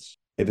ignorance,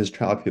 if his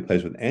child could be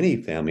placed with any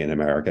family in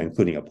America,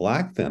 including a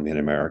black family in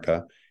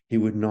America, he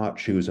would not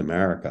choose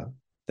America.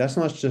 That's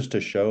not just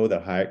to show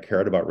that Hayek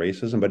cared about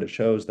racism, but it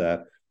shows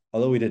that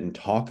although he didn't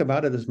talk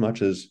about it as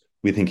much as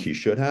we think he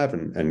should have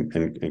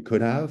and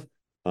could have,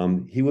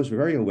 he was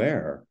very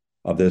aware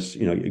of this,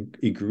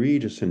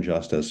 egregious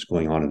injustice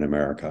going on in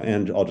America.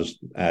 And I'll just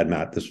add,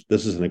 Matt, this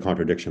isn't a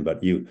contradiction,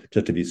 but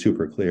just to be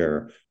super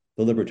clear,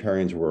 the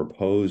libertarians were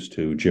opposed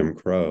to Jim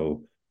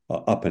Crow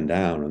up and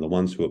down, and the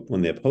ones who,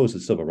 when they opposed the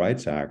Civil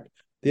Rights Act,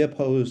 they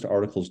opposed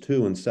Articles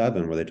 2 and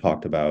 7, where they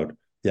talked about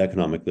the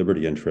economic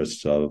liberty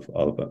interests of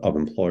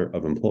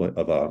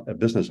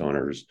business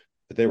owners.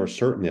 But they were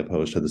certainly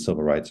opposed to the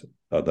civil rights,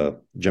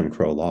 the Jim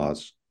Crow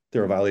laws. They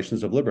were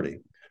violations of liberty.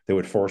 They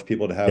would force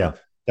people to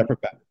have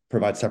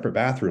provide separate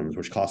bathrooms,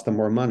 which cost them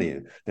more money,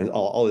 and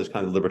all these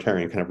kinds of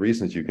libertarian kind of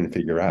reasons you can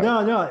figure out.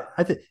 No,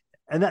 I think,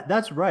 and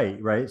that's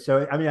right.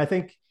 So, I mean, I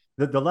think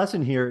the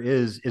lesson here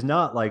is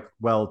not like,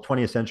 well,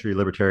 20th century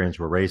libertarians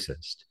were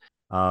racist.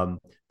 The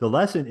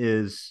lesson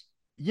is,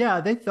 yeah,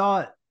 they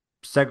thought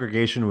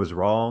segregation was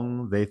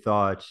wrong. They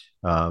thought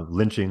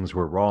lynchings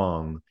were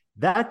wrong.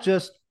 That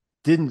just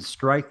didn't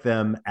strike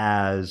them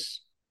as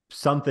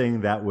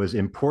something that was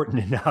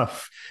important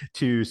enough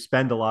to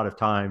spend a lot of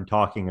time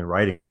talking and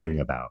writing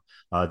about.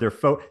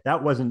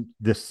 That wasn't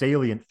the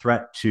salient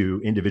threat to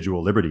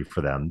individual liberty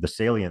for them. The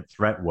salient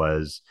threat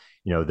was,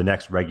 the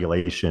next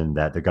regulation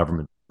that the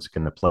government is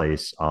going to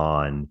place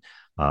on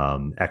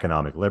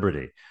economic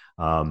liberty,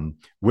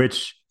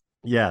 which,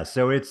 yeah,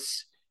 so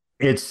it's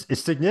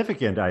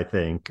significant, I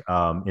think,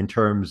 in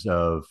terms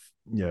of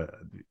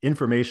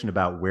information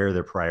about where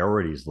their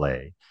priorities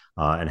lay.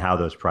 And how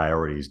those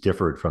priorities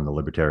differed from the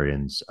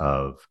libertarians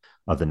of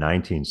the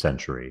 19th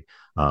century.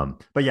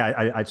 But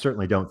yeah, I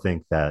certainly don't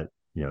think that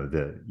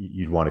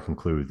you'd want to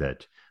conclude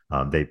that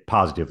they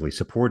positively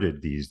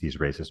supported these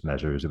racist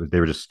measures. They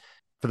were just,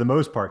 for the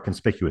most part,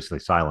 conspicuously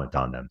silent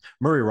on them.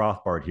 Murray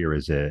Rothbard here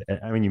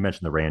you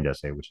mentioned the Rand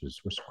essay, which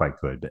was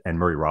quite good, and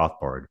Murray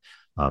Rothbard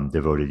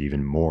devoted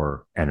even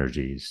more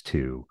energies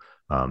to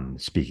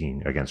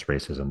speaking against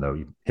racism,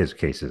 though his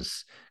case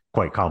is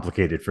quite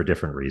complicated for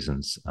different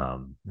reasons,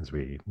 as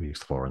we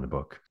explore in the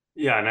book.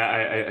 Yeah, and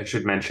I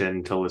should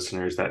mention to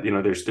listeners that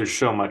there's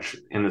so much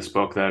in this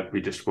book that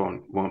we just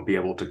won't be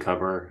able to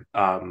cover.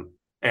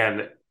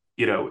 And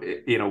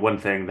one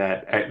thing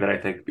that I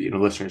think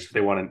listeners, if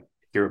they want to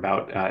hear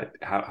about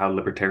how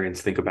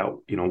libertarians think about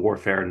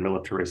warfare and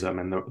militarism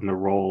and the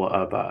role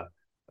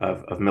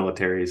of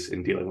militaries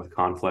in dealing with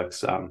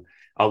conflicts,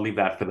 I'll leave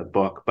that for the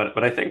book.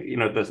 But I think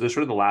the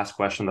sort of the last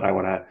question that I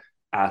want to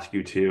ask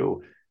you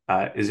too.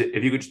 Is it,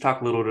 if you could just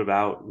talk a little bit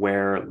about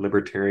where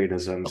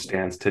libertarianism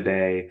stands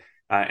today,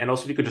 and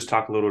also if you could just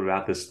talk a little bit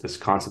about this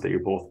concept that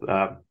you're both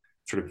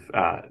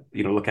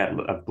look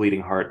at bleeding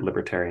heart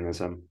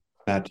libertarianism.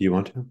 Matt, do you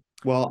want to?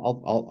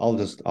 Well,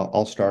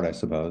 I'll start, I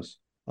suppose.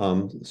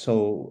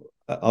 So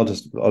I'll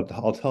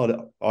tell it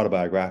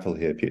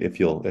autobiographically if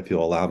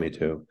you'll allow me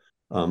to.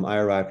 I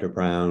arrived at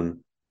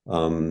Brown,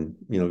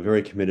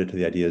 very committed to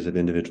the ideas of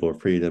individual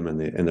freedom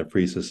and the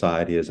free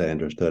society as I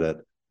understood it.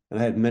 And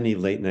I had many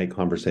late night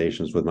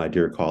conversations with my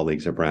dear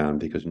colleagues at Brown,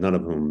 because none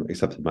of whom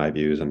accepted my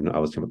views. And I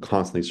was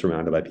constantly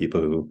surrounded by people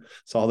who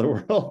saw the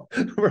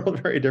world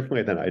very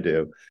differently than I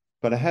do.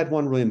 But I had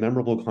one really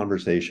memorable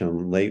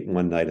conversation late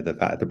one night at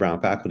the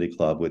Brown Faculty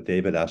Club with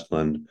David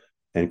Estland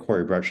and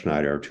Corey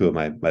Brettschneider, two of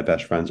my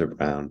best friends at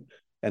Brown.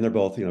 And they're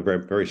both, very,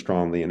 very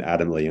strongly and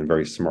adamantly and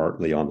very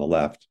smartly on the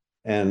left.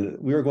 And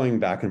we were going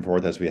back and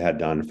forth as we had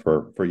done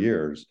for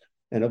years.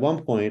 And at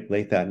one point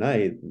late that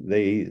night,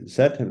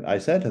 I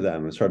said to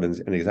them, sort of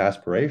in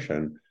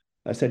exasperation,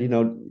 I said,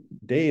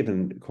 Dave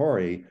and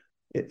Corey,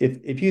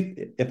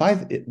 if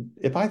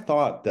I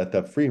thought that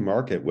the free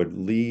market would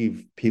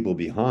leave people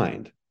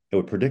behind, it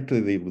would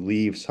predictably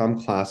leave some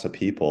class of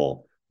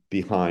people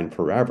behind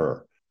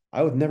forever,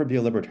 I would never be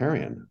a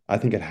libertarian. I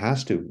think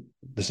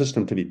the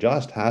system to be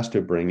just has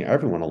to bring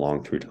everyone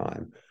along through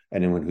time,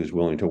 anyone who's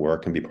willing to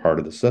work and be part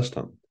of the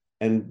system.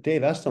 And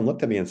Dave Estland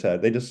looked at me and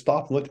said, they just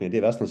stopped and looked at me.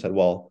 Dave Estland said,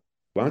 well,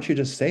 why don't you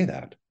just say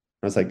that?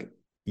 And I was like,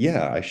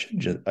 yeah, I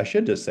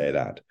should just say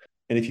that.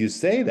 And if you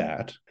say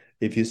that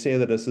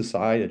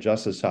a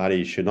just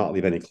society should not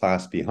leave any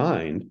class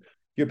behind,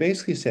 you're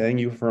basically saying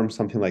you affirm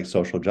something like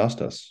social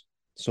justice.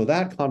 So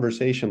that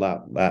conversation,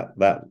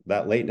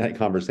 that late night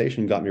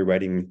conversation got me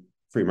writing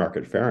Free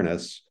Market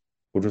Fairness,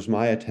 which was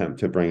my attempt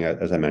to bring,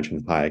 as I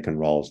mentioned, Hayek and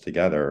Rawls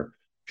together,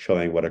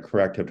 showing what a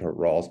corrective to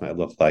Rawls might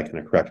look like and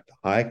a corrective to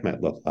Hayek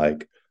might look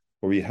like,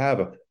 where we have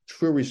a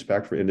true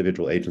respect for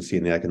individual agency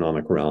in the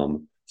economic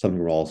realm, something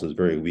Rawls is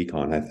very weak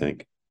on, I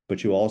think.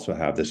 But you also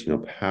have this,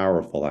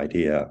 powerful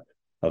idea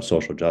of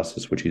social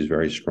justice, which he's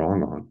very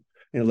strong on.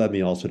 And it led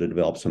me also to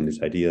develop some of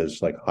these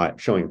ideas, like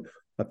showing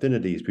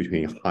affinities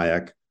between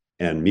Hayek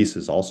and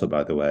Mises also,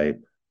 by the way,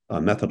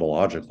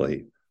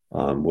 methodologically,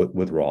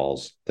 with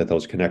Rawls, that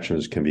those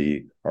connections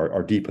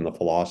are deep in the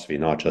philosophy,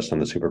 not just on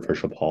the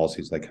superficial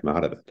policies that come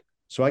out of it.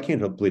 So I came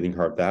to Bleeding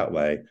Heart that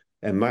way.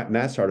 And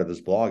Matt started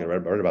this blog, and I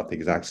read about the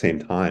exact same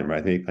time,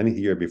 right? I think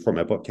the year before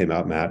my book came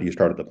out, Matt, you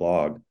started the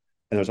blog.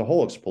 And there was a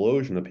whole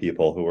explosion of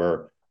people who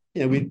were,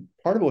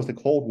 part of it was the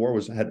Cold War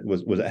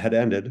had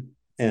ended.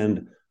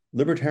 And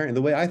libertarian,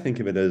 the way I think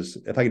of it is,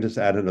 if I could just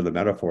add another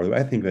metaphor, the way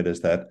I think of it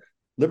is that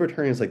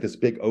libertarian is like this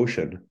big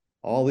ocean,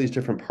 all these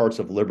different parts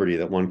of liberty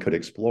that one could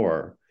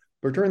explore.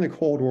 But during the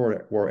Cold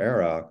War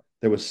era,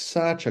 there was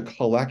such a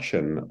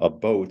collection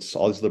of boats,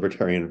 all these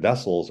libertarian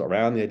vessels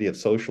around the idea of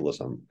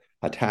socialism.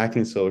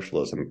 attacking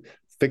socialism,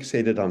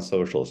 fixated on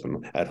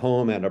socialism at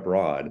home and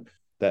abroad,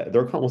 that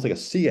they're almost like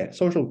a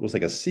social was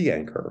like a sea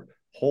anchor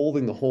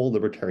holding the whole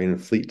libertarian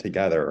fleet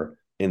together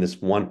in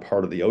this one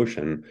part of the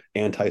ocean,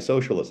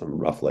 anti-socialism,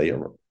 roughly,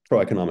 or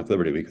pro-economic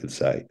liberty, we could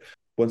say.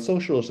 When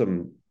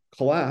socialism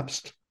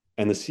collapsed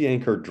and the sea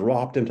anchor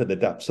dropped into the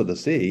depths of the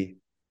sea,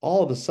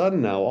 all of a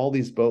sudden now all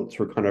these boats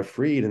were kind of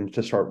freed and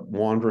to start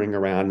wandering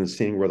around and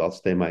seeing where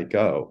else they might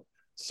go.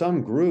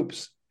 Some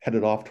groups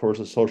headed off towards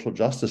a social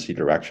justice-y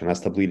direction. That's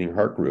the Bleeding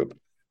Heart group.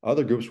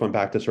 Other groups went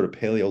back to sort of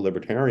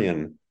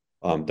paleo-libertarian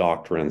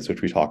doctrines,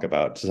 which we talk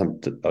about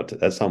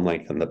at some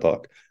length in the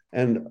book.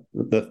 And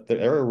the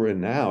era we're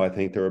in now, I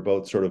think there are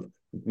both sort of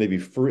maybe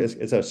free.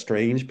 It's a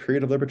strange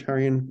period of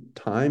libertarian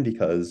time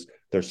because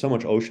there's so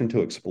much ocean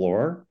to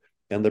explore,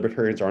 and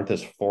libertarians aren't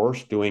this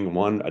force doing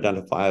one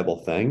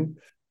identifiable thing.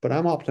 But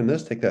I'm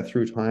optimistic that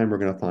through time we're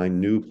going to find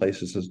new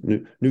places,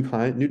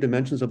 new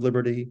dimensions of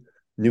liberty,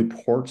 new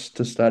ports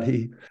to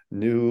study,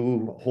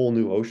 whole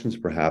new oceans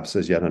perhaps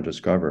as yet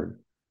undiscovered.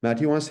 Matt,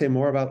 do you want to say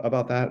more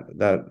about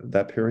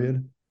that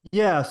period?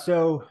 Yeah.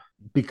 So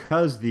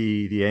because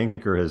the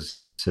anchor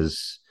has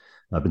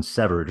been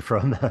severed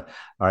from all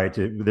right,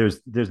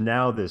 there's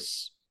now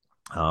this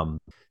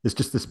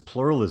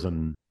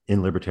pluralism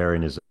in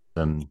libertarianism,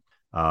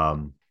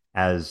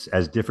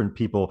 as different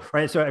people,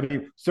 right? So I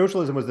mean,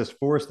 socialism was this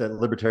force that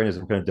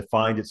libertarianism kind of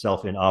defined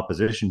itself in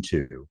opposition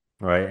to,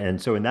 right?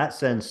 And so in that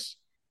sense,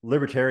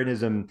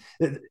 libertarianism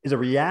is a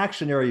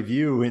reactionary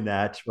view in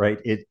that, right?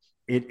 It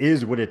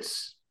is what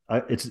it's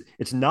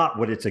not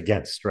what it's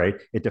against, right?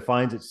 It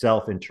defines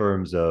itself in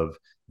terms of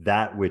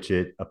that which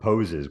it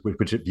opposes,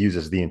 which it views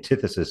as the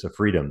antithesis of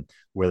freedom,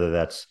 whether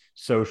that's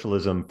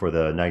socialism for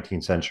the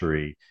 19th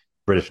century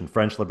British and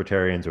French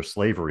libertarians or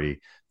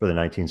slavery for the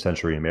 19th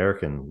century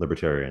American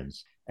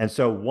libertarians. And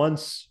so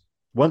once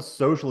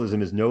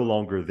socialism is no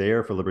longer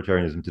there for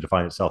libertarianism to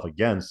define itself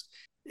against,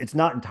 it's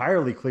not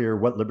entirely clear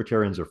what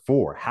libertarians are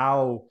for,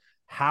 how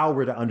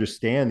we're to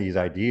understand these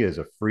ideas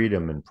of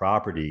freedom and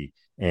property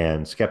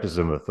and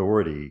skepticism of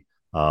authority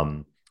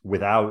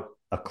without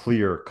a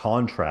clear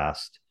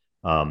contrast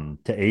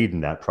to aid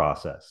in that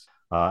process.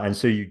 And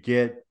so you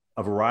get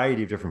a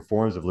variety of different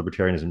forms of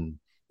libertarianism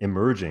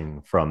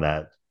emerging from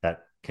that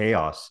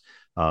chaos,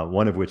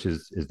 one of which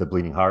is the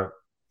Bleeding Heart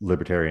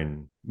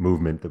libertarian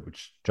movement,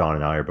 which John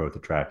and I are both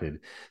attracted.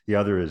 The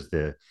other is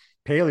the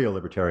paleo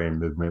libertarian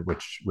movement,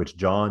 which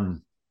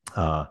John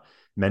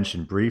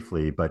mentioned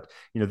briefly. But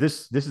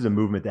this is a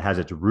movement that has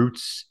its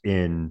roots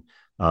in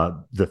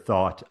the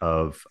thought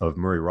of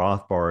Murray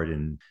Rothbard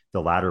in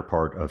the latter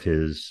part of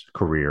his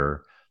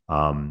career.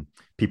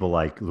 People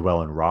like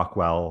Llewellyn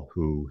Rockwell,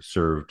 who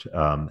served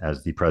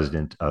as the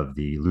president of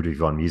the Ludwig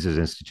von Mises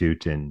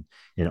Institute in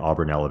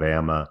Auburn,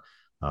 Alabama.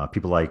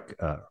 People like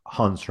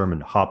Hans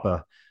Hermann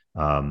Hoppe,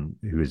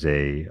 who is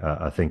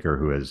a thinker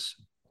who has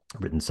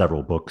written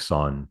several books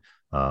on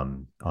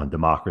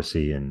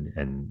democracy and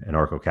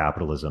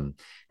anarcho-capitalism,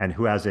 and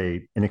who has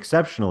an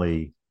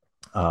exceptionally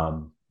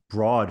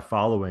broad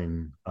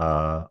following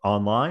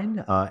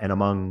online and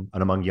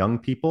among young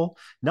people.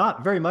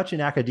 Not very much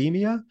in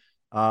academia,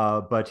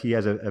 but he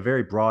has a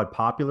very broad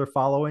popular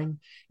following.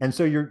 And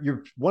so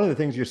you're one of the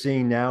things you're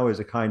seeing now is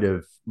a kind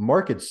of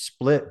market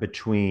split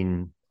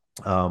between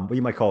what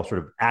you might call sort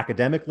of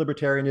academic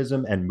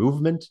libertarianism and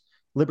movement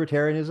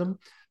libertarianism.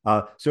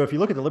 So if you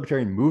look at the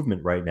libertarian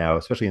movement right now,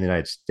 especially in the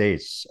United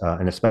States,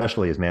 and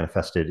especially as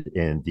manifested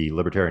in the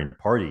Libertarian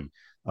Party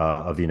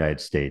of the United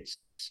States,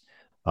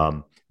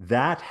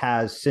 that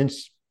has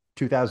since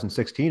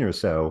 2016 or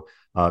so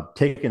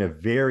taken a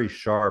very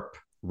sharp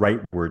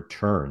rightward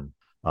turn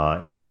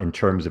in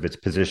terms of its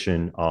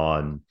position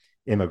on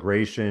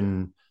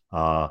immigration,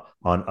 on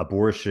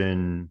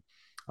abortion,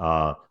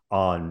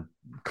 on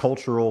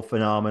cultural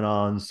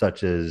phenomenon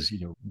such as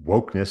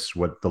wokeness,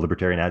 what the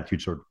libertarian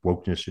attitude toward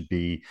wokeness should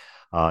be,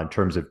 in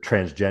terms of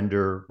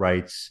transgender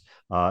rights.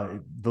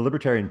 The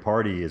Libertarian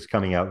Party is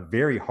coming out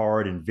very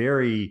hard and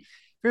very,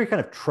 very kind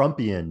of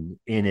Trumpian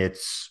in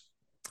its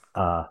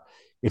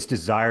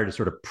desire to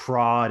sort of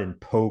prod and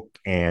poke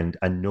and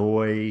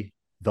annoy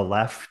the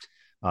left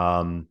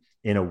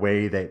in a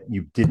way that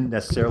you didn't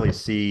necessarily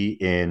see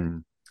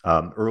in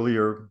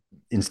earlier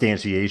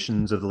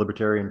instantiations of the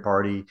Libertarian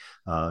Party,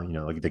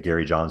 like the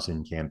Gary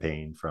Johnson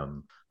campaign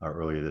from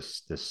earlier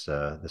this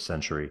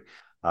century.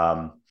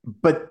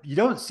 But you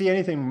don't see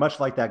anything much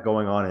like that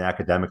going on in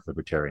academic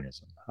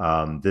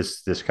libertarianism.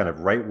 This kind of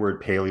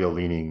rightward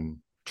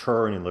paleo-leaning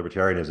turn in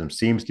libertarianism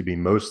seems to be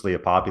mostly a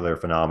popular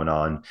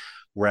phenomenon,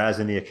 whereas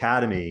in the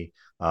academy,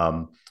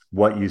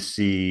 what you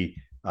see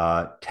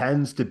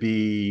tends to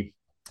be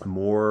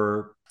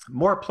more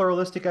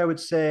pluralistic, I would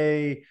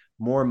say,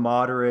 more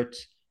moderate,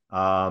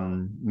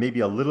 maybe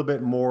a little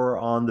bit more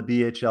on the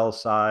BHL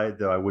side,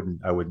 though I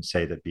wouldn't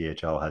say that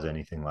BHL has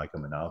anything like a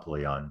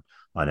monopoly on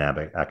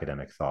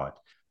academic thought.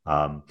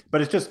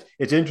 But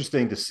it's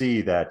interesting to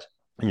see that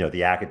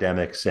the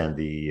academics and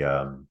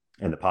the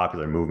and the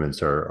popular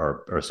movements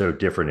are so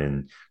different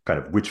in kind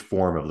of which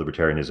form of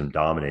libertarianism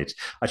dominates.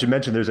 I should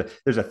mention there's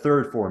a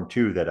third form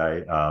too that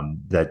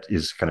that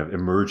is kind of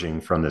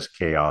emerging from this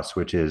chaos,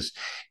 which is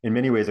in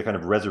many ways a kind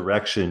of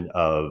resurrection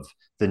of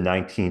the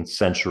 19th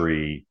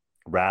century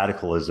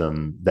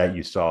radicalism that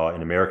you saw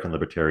in American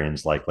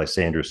libertarians like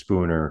Lysander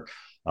Spooner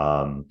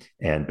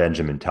and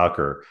Benjamin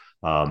Tucker.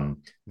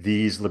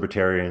 These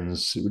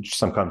libertarians, which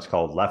sometimes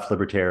called left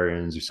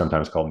libertarians, or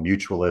sometimes called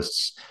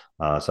mutualists,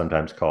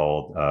 sometimes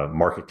called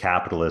market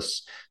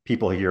capitalists,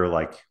 people here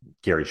like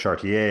Gary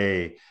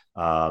Chartier,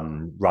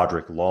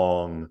 Roderick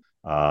Long,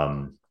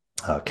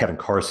 Kevin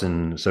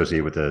Carson,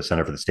 associated with the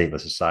Center for the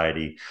Stateless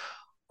Society,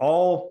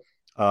 all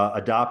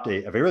adopt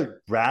a very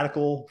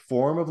radical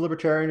form of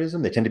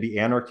libertarianism. They tend to be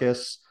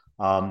anarchists,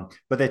 but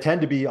they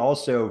tend to be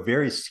also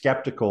very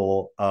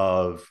skeptical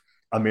of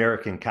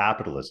American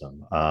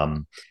capitalism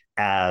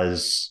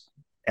as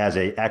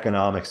a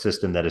economic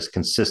system that is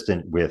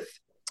consistent with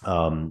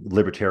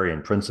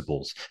libertarian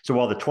principles. So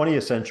while the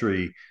 20th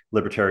century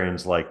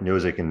libertarians like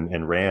Nozick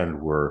and Rand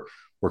were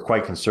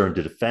quite concerned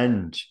to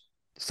defend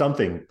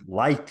something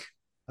like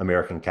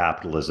American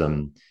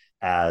capitalism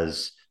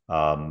as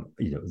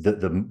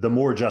the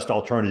more just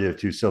alternative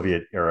to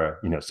Soviet era,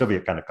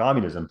 Soviet kind of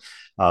communism,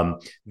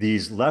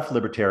 these left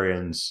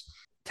libertarians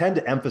tend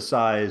to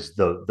emphasize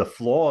the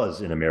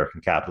flaws in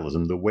American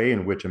capitalism, the way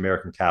in which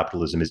American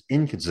capitalism is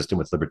inconsistent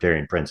with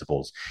libertarian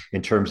principles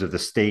in terms of the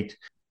state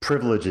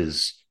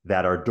privileges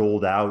that are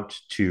doled out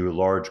to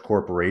large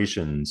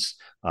corporations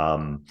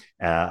and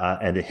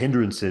the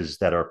hindrances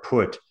that are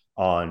put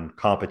on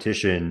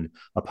competition,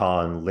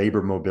 upon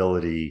labor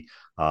mobility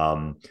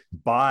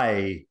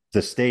by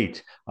the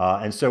state.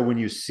 And so when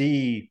you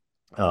see,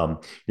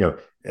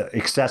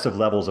 excessive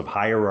levels of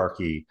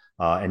hierarchy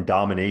and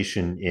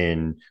domination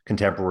in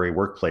contemporary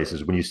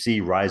workplaces, when you see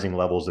rising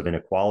levels of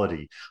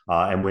inequality,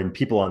 and when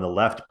people on the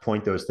left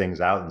point those things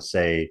out and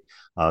say,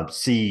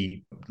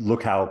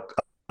 look how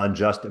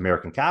unjust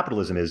American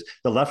capitalism is,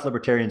 the left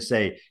libertarians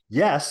say,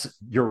 yes,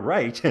 you're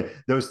right.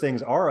 Those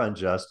things are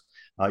unjust.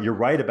 You're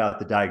right about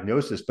the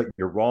diagnosis, but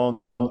you're wrong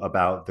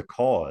about the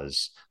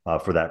cause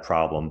for that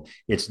problem.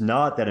 It's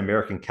not that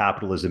American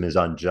capitalism is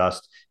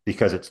unjust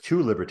because it's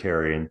too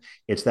libertarian.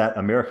 It's that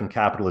American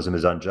capitalism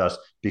is unjust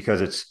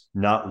because it's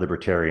not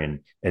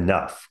libertarian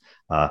enough.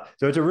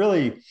 So it's a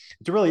really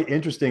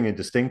interesting and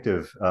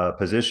distinctive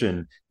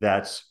position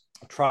that's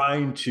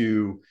trying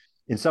to,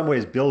 in some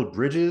ways, build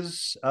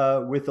bridges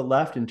with the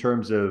left in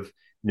terms of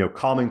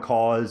common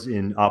cause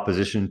in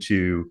opposition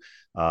to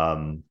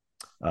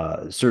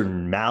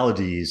certain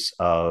maladies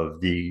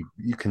of the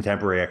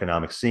contemporary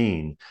economic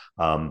scene,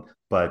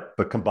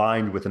 but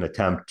combined with an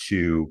attempt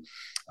to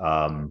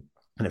kind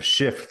of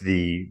shift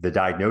the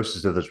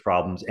diagnosis of those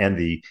problems and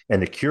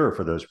the cure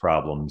for those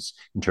problems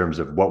in terms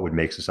of what would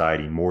make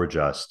society more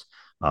just,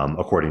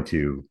 according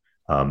to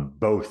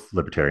both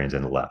libertarians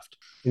and the left.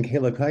 And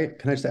Caleb,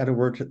 can I just add a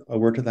word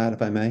to that,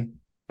 if I may?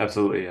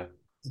 Absolutely, yeah.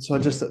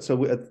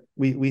 So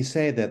we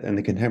say that in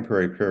the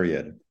contemporary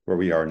period where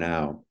we are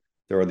now,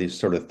 there are these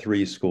sort of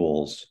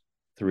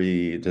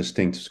three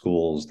distinct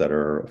schools that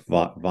are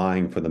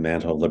vying for the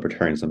mantle of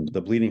libertarianism: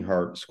 the Bleeding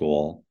Heart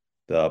School,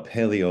 the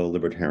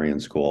Paleo-Libertarian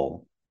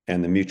School,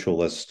 and the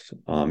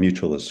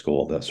mutualist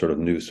school, the sort of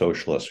new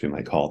socialists, we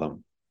might call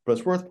them. But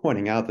it's worth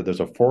pointing out that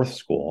there's a fourth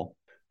school,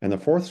 and the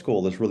fourth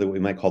school is really what we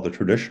might call the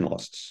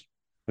traditionalists.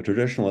 The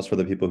traditionalists were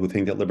the people who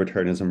think that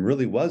libertarianism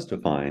really was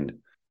defined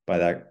by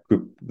that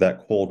group,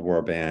 that Cold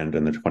War band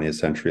in the 20th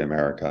century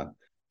America.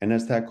 And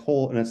it's that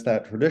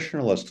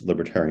traditionalist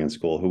libertarian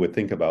school who would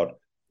think about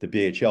the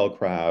BHL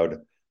crowd,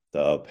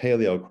 the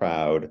paleo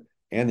crowd,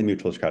 and the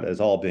mutualist crowd as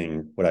all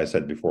being what I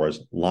said before as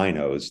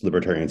linos,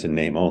 libertarians in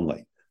name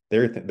only.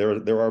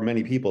 There are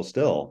many people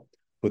still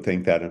who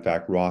think that, in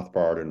fact,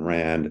 Rothbard and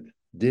Rand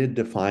did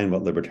define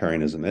what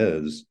libertarianism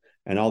is,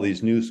 and all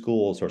these new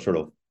schools are sort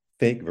of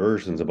fake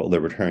versions of what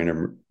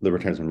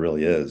libertarianism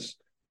really is.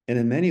 And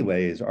in many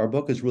ways, our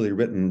book is really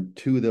written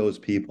to those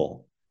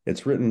people.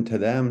 It's written to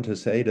them to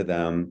say to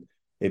them,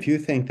 if you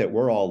think that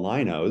we're all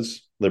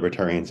linos,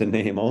 libertarians in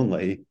name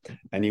only,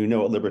 and you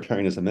know what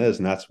libertarianism is,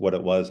 and that's what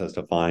it was as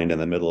defined in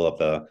the middle of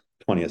the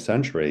 20th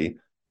century,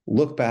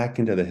 look back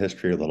into the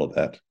history a little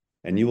bit,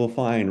 and you will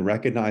find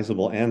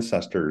recognizable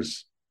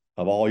ancestors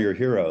of all your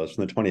heroes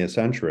from the 20th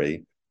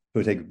century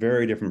who take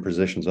very different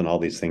positions on all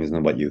these things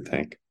than what you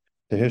think.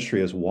 The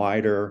history is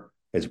wider,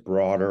 it's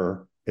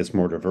broader, it's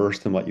more diverse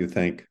than what you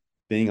think.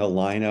 Being a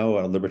lino,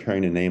 a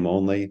libertarian in name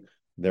only,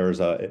 there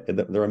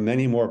are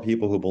many more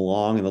people who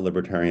belong in the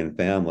libertarian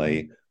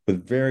family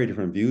with very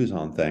different views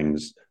on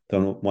things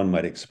than one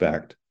might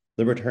expect.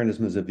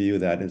 Libertarianism is a view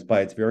that is,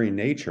 by its very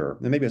nature,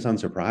 and maybe it's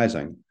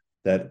unsurprising,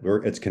 that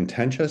it's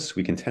contentious,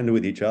 we contend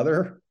with each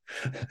other,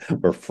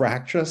 we're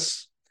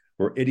fractious,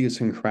 we're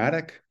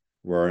idiosyncratic,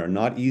 we're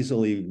not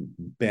easily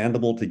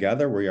bandable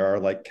together, we are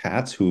like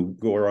cats who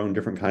go our own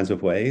different kinds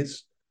of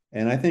ways.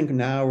 And I think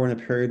now we're in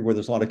a period where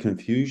there's a lot of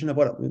confusion of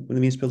what it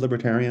means to be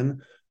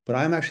libertarian, but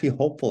I'm actually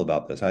hopeful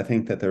about this. I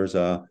think that there's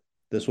a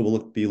this will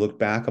be looked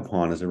back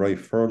upon as a very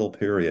fertile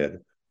period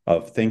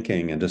of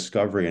thinking and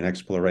discovery and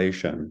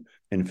exploration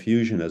and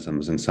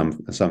fusionisms in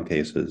some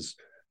cases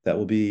that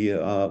will be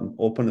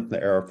open up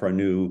the era for a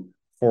new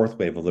fourth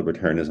wave of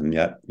libertarianism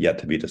yet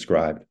to be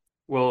described.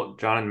 Well,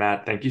 John and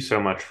Matt, thank you so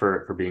much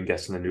for being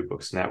guests in the New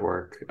Books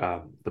Network.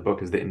 The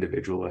book is The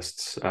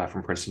Individualists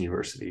from Princeton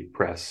University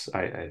Press.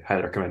 I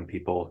highly recommend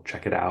people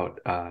check it out,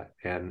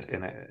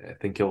 and I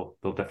think you'll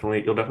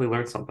definitely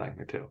learn something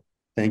or two.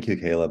 Thank you,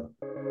 Caleb.